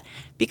like that.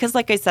 Because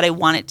like I said, I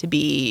want it to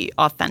be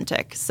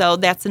authentic. So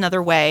that's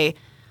another way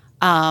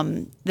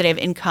that I have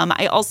income.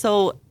 I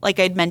also, like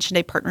I'd mentioned,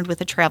 I partnered with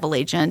a travel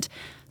agent.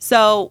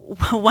 So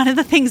one of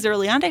the things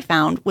early on I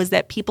found was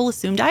that people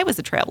assumed I was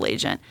a travel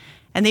agent.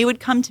 And they would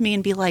come to me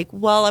and be like,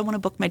 well, I want to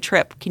book my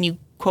trip. Can you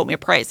quote me a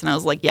price? And I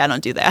was like, yeah, I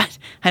don't do that.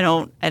 I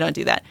don't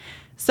do that.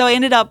 So I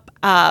ended up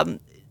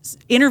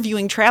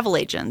interviewing travel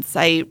agents.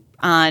 I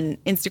on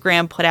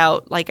Instagram put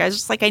out, I was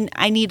just like,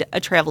 I need a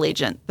travel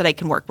agent that I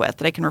can work with,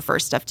 that I can refer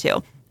stuff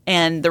to.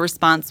 And the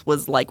response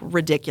was like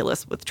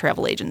ridiculous with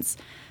travel agents.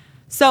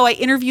 So I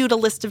interviewed a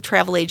list of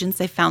travel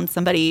agents. I found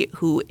somebody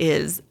who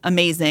is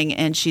amazing,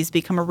 and she's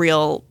become a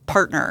real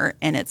partner,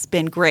 and it's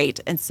been great.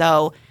 And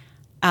so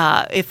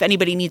if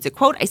anybody needs a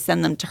quote, I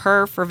send them to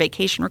her for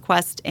vacation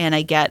request, and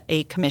I get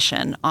a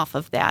commission off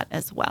of that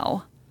as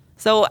well.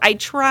 So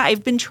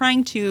I've been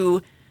trying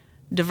to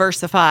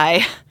diversify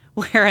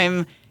where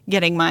I'm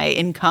getting my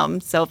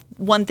income. So if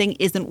one thing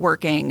isn't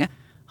working,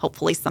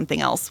 hopefully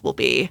something else will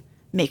be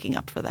making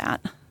up for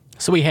that.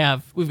 So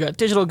we've got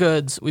digital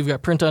goods, we've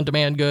got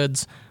print-on-demand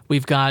goods,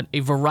 we've got a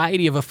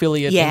variety of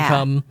affiliate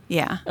income.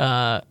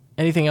 Yeah.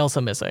 Anything else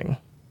I'm missing?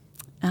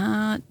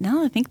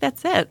 No, I think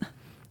that's it.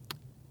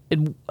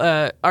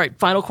 All right,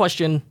 final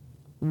question.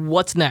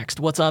 What's next?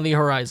 What's on the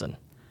horizon?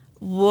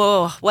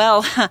 Whoa.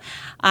 Well,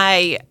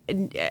 I'm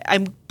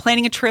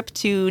planning a trip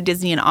to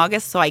Disney in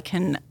August so I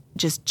can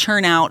just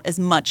churn out as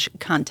much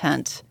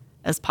content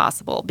as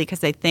possible,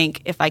 because I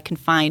think if I can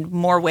find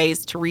more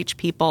ways to reach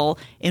people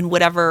in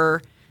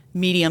whatever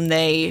medium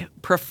they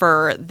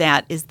prefer,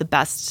 that is the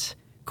best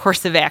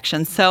course of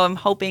action. So I'm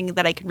hoping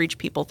that I can reach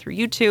people through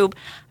YouTube.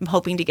 I'm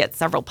hoping to get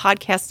several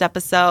podcast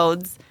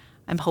episodes.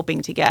 I'm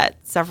hoping to get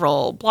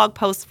several blog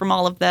posts from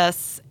all of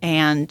this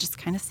and just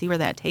kind of see where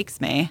that takes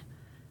me.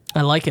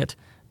 I like it.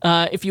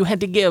 If you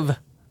had to give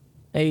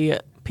a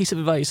piece of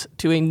advice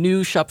to a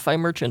new Shopify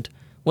merchant,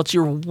 what's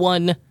your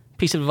one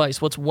piece of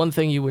advice? What's one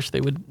thing you wish they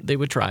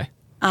would try?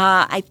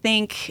 I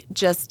think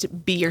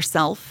just be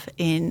yourself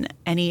in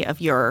any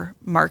of your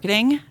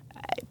marketing.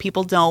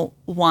 People don't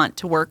want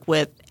to work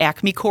with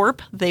Acme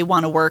Corp. They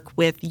want to work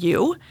with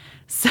you.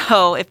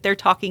 So if they're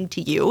talking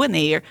to you and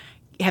they're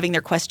having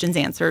their questions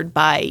answered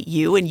by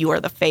you and you are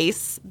the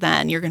face,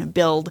 then you're going to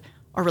build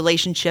a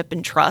relationship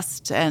and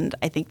trust. And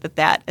I think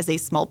that as a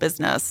small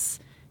business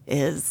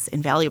is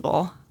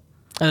invaluable.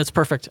 That's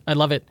perfect. I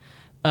love it.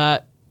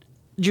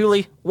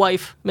 Julie,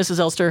 wife, Mrs.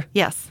 Elster.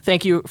 Yes.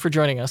 Thank you for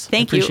joining us.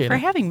 Thank you for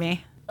having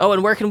me. Oh,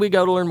 and where can we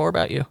go to learn more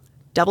about you?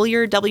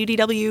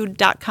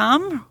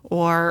 www.com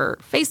or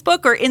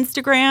Facebook or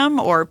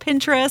Instagram or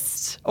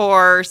Pinterest,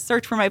 or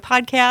search for my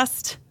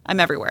podcast.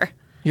 I'm everywhere.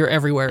 You're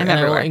everywhere.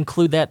 I will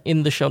include that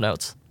in the show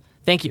notes.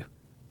 Thank you.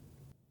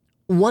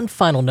 One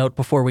final note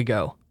before we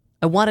go.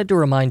 I wanted to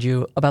remind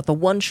you about the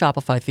one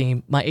Shopify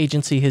theme my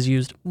agency has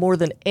used more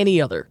than any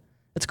other.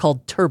 It's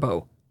called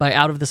Turbo by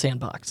Out of the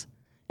Sandbox.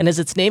 And as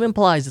its name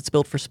implies, it's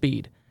built for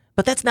speed.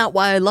 But that's not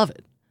why I love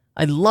it.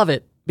 I love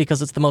it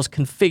because it's the most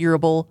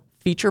configurable,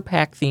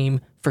 feature-packed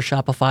theme for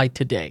Shopify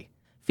today.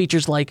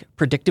 Features like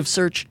predictive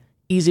search,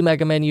 easy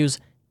mega menus,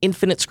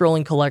 infinite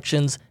scrolling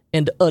collections,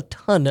 and a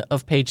ton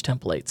of page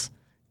templates.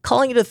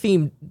 Calling it a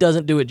theme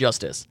doesn't do it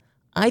justice.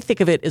 I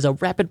think of it as a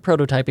rapid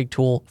prototyping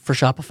tool for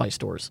Shopify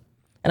stores.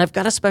 And I've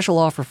got a special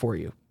offer for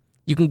you.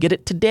 You can get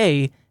it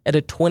today at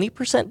a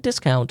 20%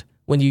 discount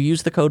when you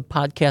use the code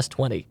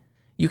podcast20.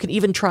 You can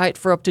even try it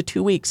for up to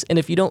 2 weeks, and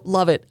if you don't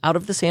love it, Out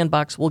of the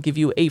Sandbox will give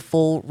you a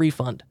full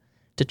refund.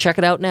 To check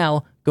it out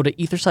now, go to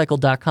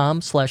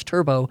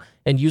ethercycle.com/turbo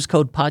and use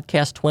code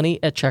podcast20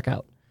 at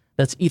checkout.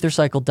 That's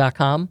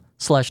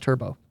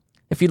ethercycle.com/turbo.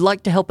 If you'd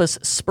like to help us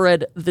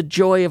spread the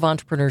joy of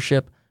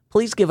entrepreneurship,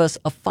 please give us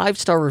a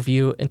 5-star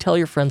review and tell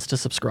your friends to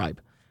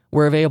subscribe.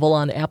 We're available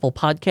on Apple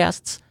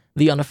Podcasts,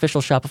 the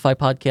unofficial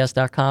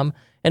ShopifyPodcast.com,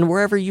 and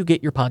wherever you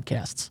get your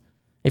podcasts.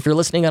 If you're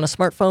listening on a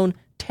smartphone,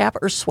 tap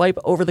or swipe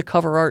over the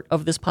cover art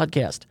of this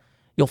podcast.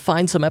 You'll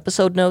find some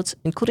episode notes,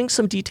 including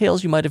some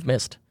details you might have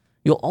missed.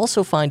 You'll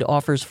also find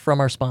offers from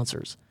our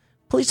sponsors.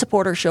 Please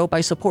support our show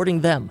by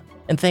supporting them,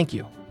 and thank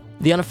you.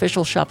 The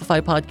unofficial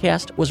Shopify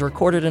podcast was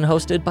recorded and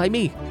hosted by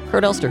me,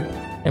 Kurt Elster,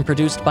 and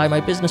produced by my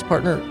business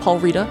partner, Paul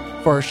Rita,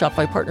 for our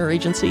Shopify partner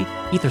agency,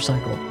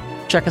 EtherCycle.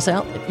 Check us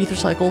out at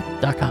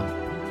ethercycle.com.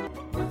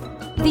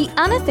 The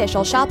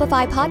unofficial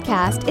Shopify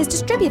podcast is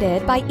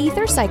distributed by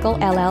EtherCycle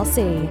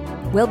LLC.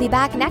 We'll be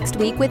back next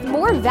week with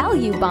more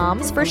value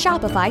bombs for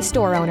Shopify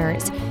store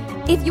owners.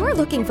 If you're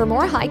looking for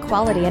more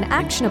high-quality and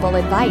actionable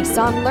advice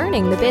on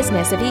learning the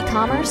business of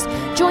e-commerce,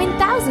 join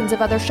thousands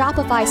of other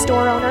Shopify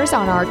store owners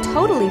on our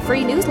totally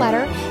free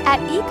newsletter at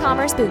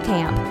e-commerce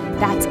bootcamp.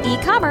 That's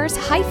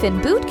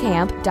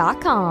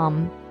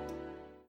e-commerce-bootcamp.com.